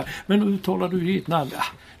Sverige. Man säger, men uttalar du ditt namn? Ja,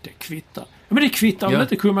 det kvittar. Ja, men det kvittar. Om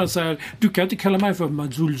inte kunde man säga, du kan inte kalla mig för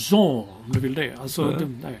Mazulzon om du vill det. Alltså,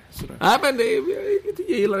 nej, sådär. Nej, men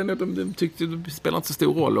jag gillar det. De tyckte det spelar inte så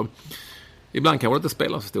stor roll. Och ibland kan det inte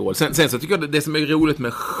spela så stor roll. Sen så tycker jag det som är roligt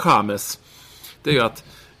med James, det är ju att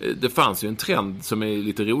det fanns ju en trend som är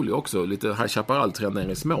lite rolig också. Lite High Chaparral-trend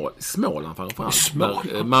nere i Småland framförallt.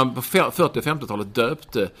 Man på 40- och 50-talet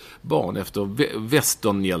döpte barn efter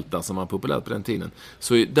westernhjältar som var populärt på den tiden.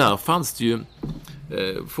 Så där fanns det ju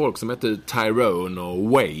folk som hette Tyrone och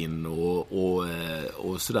Wayne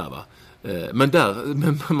och sådär va.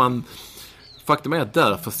 Men faktum är att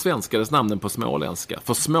där försvenskades namnen på småländska.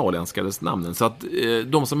 Försmålänskades namnen. Så att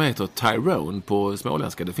de som heter Tyrone på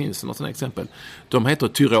småländska, det finns något sådant exempel. De heter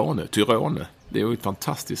Tyrone. Det är ju ett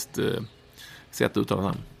fantastiskt sätt att uttala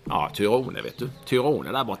namn. Ja, Tyrone vet du.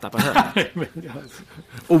 Tyrone där borta på höger.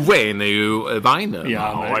 Och Wayne är ju Weine.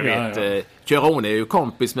 Ja, jag vet. Tyrone är ju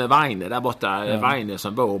kompis med Weine där borta. Ja. Weine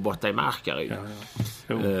som bor borta i Markaryd.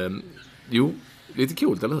 Ja. Jo. Lite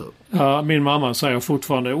coolt, eller hur? Ja, min mamma säger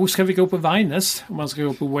fortfarande, ska vi gå på Weines? Om man ska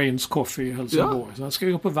gå på Waynes Coffee i Helsingborg. Ja. Så ska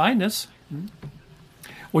vi gå på Weines?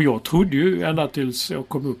 Och jag trodde ju ända tills jag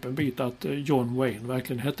kom upp en bit att John Wayne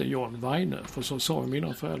verkligen hette John Weine. För så sa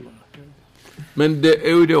mina föräldrar. Men det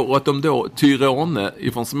är ju då att de då Tyrone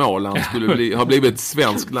ifrån Småland skulle ha blivit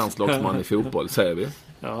svensk landslagsman i fotboll, säger vi.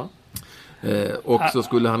 Ja. Och så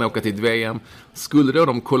skulle han åka till ett VM. Skulle då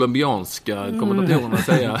de kolumbianska kommentatorerna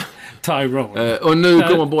säga Tyrone. Och nu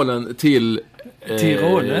kommer bollen till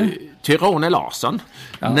Tyrone Larsson.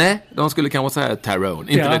 Ja. Nej, de skulle kanske säga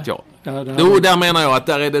Tyrone. Inte vet jag. Då där menar jag att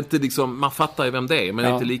där är det inte liksom, man fattar ju vem det är,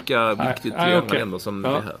 men inte lika viktigt i andra länder som det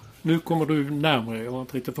här. Nu kommer du närmare. Jag har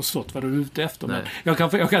inte riktigt förstått vad du är ute efter. Men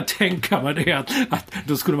jag kan tänka mig det att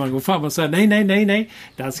då skulle man gå fram och säga nej.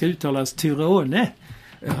 Det ska uttalas Tyrone.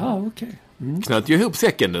 Jaha, okej. Knöt ju ihop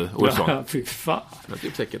säcken nu, Olsson. Ja, fy fan. Knöt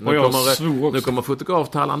ihop säcken. Nu kommer fotograf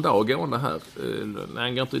Tallan Dag gående här. Nej,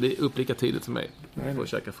 han går inte upp lika tidigt som mig. För att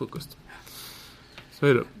käka frukost. Så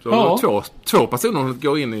är det. Så två personer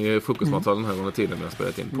går in i frukostmatsalen här under tiden när jag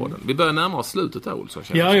spelat in podden. Vi börjar närma oss slutet här, Olsson.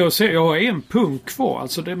 Ja, jag har en punkt kvar.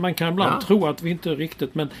 Alltså man kan ibland tro att vi inte är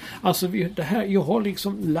riktigt, men alltså det här, jag har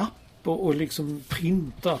liksom lapp och liksom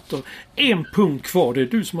printat och en punkt kvar, det är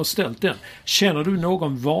du som har ställt den. Känner du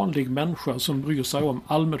någon vanlig människa som bryr sig om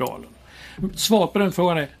Almedalen? Svaret på den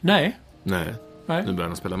frågan är nej. Nu börjar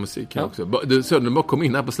de spela musik här också. Så du bara kom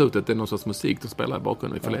in här på slutet, det är någon sorts musik de spelar i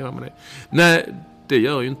bakgrunden, vi får leva med det. Nej, det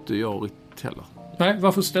gör ju inte jag heller. Nej,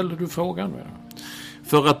 varför ställde du frågan?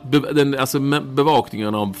 För att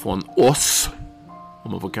bevakningen från oss,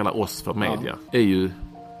 om man får kalla oss för media, är ju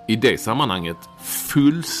i det sammanhanget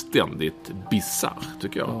fullständigt bizarr,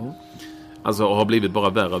 tycker jag. Alltså har blivit bara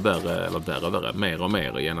värre, mer och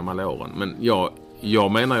mer genom alla åren. Men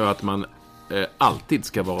jag menar ju att man alltid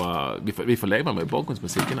ska vara... Vi får leva med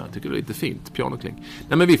bakgrundsmusiken här. Tycker det är lite fint, pianokling.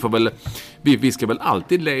 Nej, men vi ska väl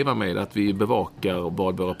alltid leva med att vi bevakar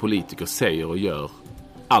vad våra politiker säger och gör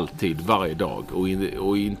alltid, varje dag.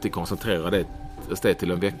 Och inte koncentrera det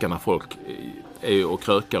till en vecka när folk är och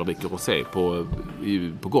krökar och dricker rosé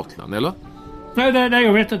på Gotland, eller? Nej,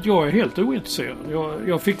 jag vet att jag är helt ointresserad.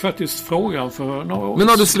 Jag fick faktiskt frågan för några år. Men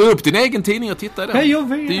när du slår upp din egen tidning och tittar i den. Nej, jag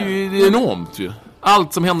vet. Det är ju enormt ju.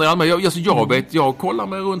 Allt som händer i Almedalen. Jag kollar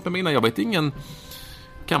mig runt med mina. Jag vet ingen...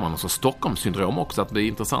 Kan man ha Stockholmssyndrom också, att det är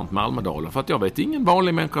intressant med Almedalen. För att jag vet ingen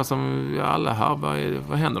vanlig människa som alla här.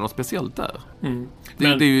 Vad händer något speciellt där?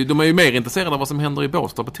 De är ju mer intresserade av vad som händer i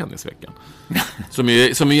Båstad på tennisveckan.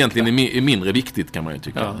 som egentligen är mindre viktigt, kan man ju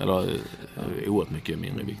tycka. Ja. Eller oerhört mycket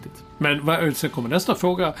mindre viktigt. Men sen kommer nästa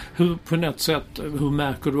fråga. Hur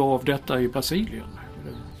märker du av detta i Brasilien?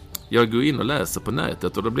 Jag går in och läser på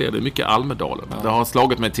nätet och då blir det mycket Almedalen. Ja. Det har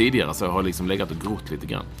slagit mig tidigare, så jag har liksom legat och grott lite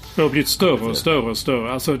grann. Det har blivit större och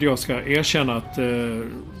större. Alltså jag ska erkänna att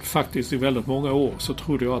faktiskt i väldigt många år så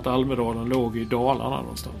trodde jag att Almedalen låg i Dalarna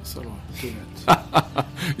någonstans. Eller, du vet.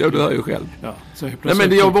 Ja, du hör ju själv. Ja, nej,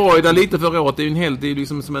 men jag var ju där lite förra året. Det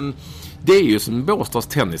är ju som Båstads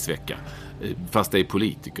tennisvecka. Fast det är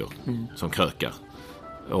politiker som krökar.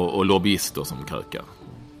 Och lobbyister som krökar.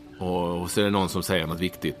 Och så är det någon som säger något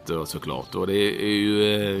viktigt såklart. Och det är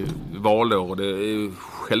ju valår och det är ju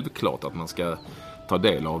självklart att man ska ta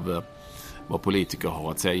del av vad politiker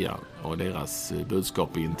har att säga och deras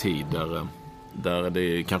budskap i en tid där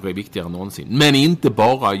det kanske är viktigare än någonsin. Men inte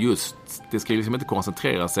bara just, det ska liksom inte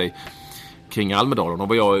koncentrera sig kring Almedalen.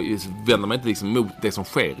 Och jag vänder mig inte liksom mot det som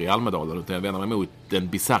sker i Almedalen, utan jag vänder mig mot den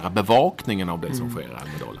bizarra bevakningen av det som sker i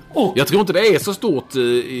Almedalen. Jag tror inte det är så stort.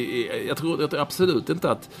 Jag tror absolut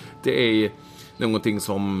inte att det är någonting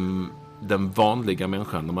som den vanliga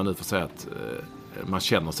människan, när man nu får säga att man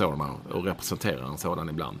känner sådana och representerar en sådan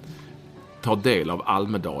ibland, tar del av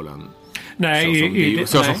Almedalen. Nej,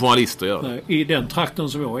 som journalister gör. Nej, i den trakten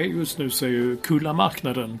som jag är just nu så är ju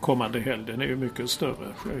Kullamarknaden kommande helg. Den är ju mycket större.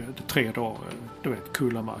 3 dagar, du vet,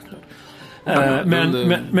 Kullamarknad.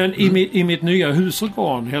 Men i mitt nya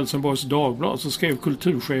husorgan, Helsingborgs Dagblad, så skrev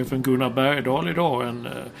kulturchefen Gunnar Bergdahl idag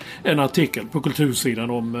en artikel på kultursidan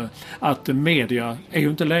om att media är ju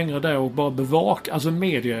inte längre där och bara bevaka. Alltså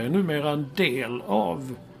media är numera en del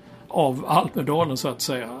av Almedalen, så att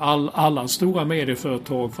säga. Alla stora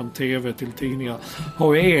medieföretag från tv till tidningar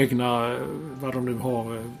har egna, vad de nu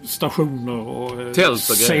har, stationer och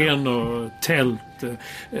scener, tält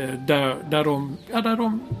där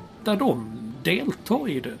de deltar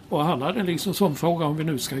i det. Och han hade liksom sån fråga, om vi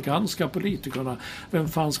nu ska granska politikerna, vem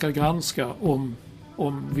fan ska granska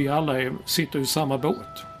om vi alla sitter i samma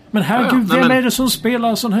båt? Men herregud, vem är det som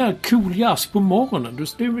spelar sån här cool jazz på morgonen?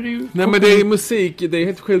 Nej, men det är musik, det är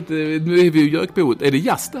helt skönt. Nu är vi i Jökboet. Är det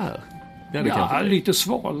jazz det här? Ja, lite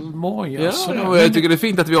sval morgonjazz. Ja, jag tycker det är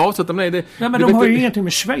fint att vi avslutar med det. Nej, men de har ju ingenting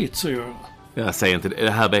med Schweiz att göra. Jag säger inte det.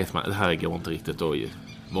 Det här vet man. Det här går inte riktigt.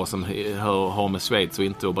 Vad som har med Schweiz och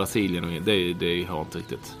inte och Brasilien, det har inte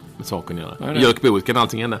riktigt med saken att göra. I Jökboet kan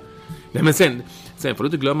allting hända. Nej, men sen får du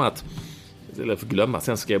inte glömma att...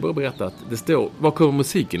 Sen ska jag bara berätta att det står, var kommer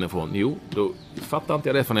musiken ifrån? Jo, då fattar inte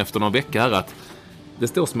jag det förrän efter någon vecka här, att det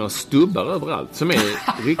står små stubbar överallt som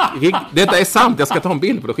är detta är sant, jag ska ta en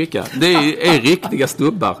bild på det och skicka. Det är riktiga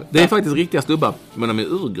stubbar. Det är faktiskt riktiga stubbar, men de är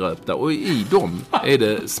urgröpta och i dem är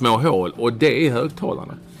det små hål och det är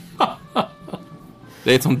högtalarna.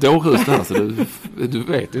 Det är ett sånt dårhus där, så du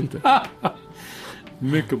vet inte.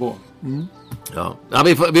 Mycket bra. Ja,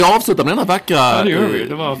 vi avslutar med den här vackra... Ja, det gör vi.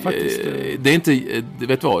 Det var faktiskt... Det är inte...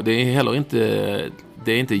 Vet du vad? Det är heller inte...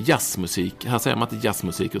 Det är inte jazzmusik. Här säger man inte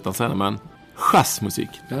jazzmusik, utan säger man jazzmusik.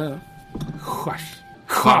 Ja.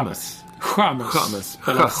 Jazz.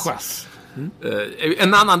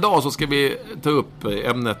 En annan dag så ska vi ta upp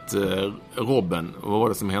ämnet Robben. Vad var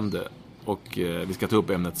det som hände? Och vi ska ta upp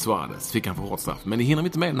ämnet Suarez. Fick han för hårt straff. Men det hinner vi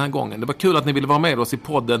inte med den här gången. Det var kul att ni ville vara med oss i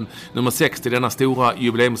podden nummer 60. Denna stora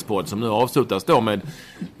jubileumspodd som nu avslutas då med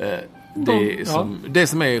det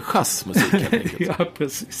som är jazzmusik. Ja,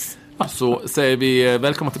 precis. Så säger vi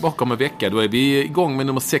välkomna tillbaka om en vecka. Då är vi igång med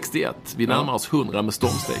nummer 61. Vi närmar oss 100 med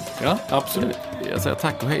stormsteg. Ja, absolut. Jag säger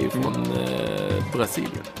tack och hej från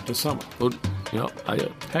Brasilien. Detsamma. Och, adjö.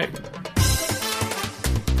 Hej.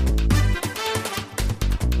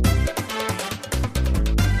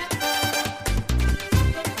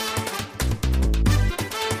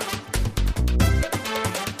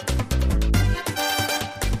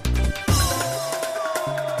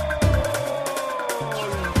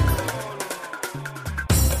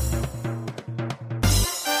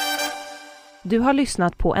 Du har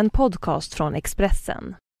lyssnat på en podcast från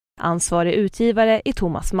Expressen. Ansvarig utgivare är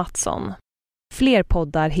Thomas Mattsson. Fler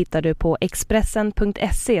poddar hittar du på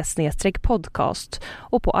expressen.se/podcast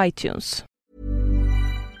och på iTunes.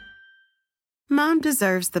 Mom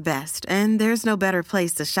deserves the best, and there's no better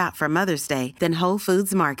place to shop for Mother's Day than Whole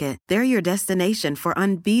Foods Market. They're your destination for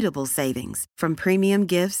unbeatable savings, from premium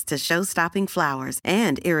gifts to show-stopping flowers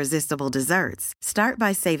and irresistible desserts. Start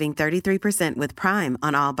by saving 33% with Prime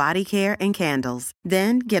on all body care and candles.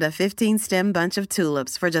 Then get a 15-stem bunch of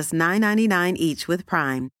tulips for just $9.99 each with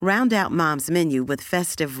Prime. Round out Mom's menu with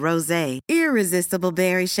festive rosé, irresistible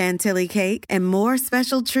berry chantilly cake, and more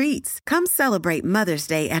special treats. Come celebrate Mother's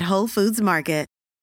Day at Whole Foods Market.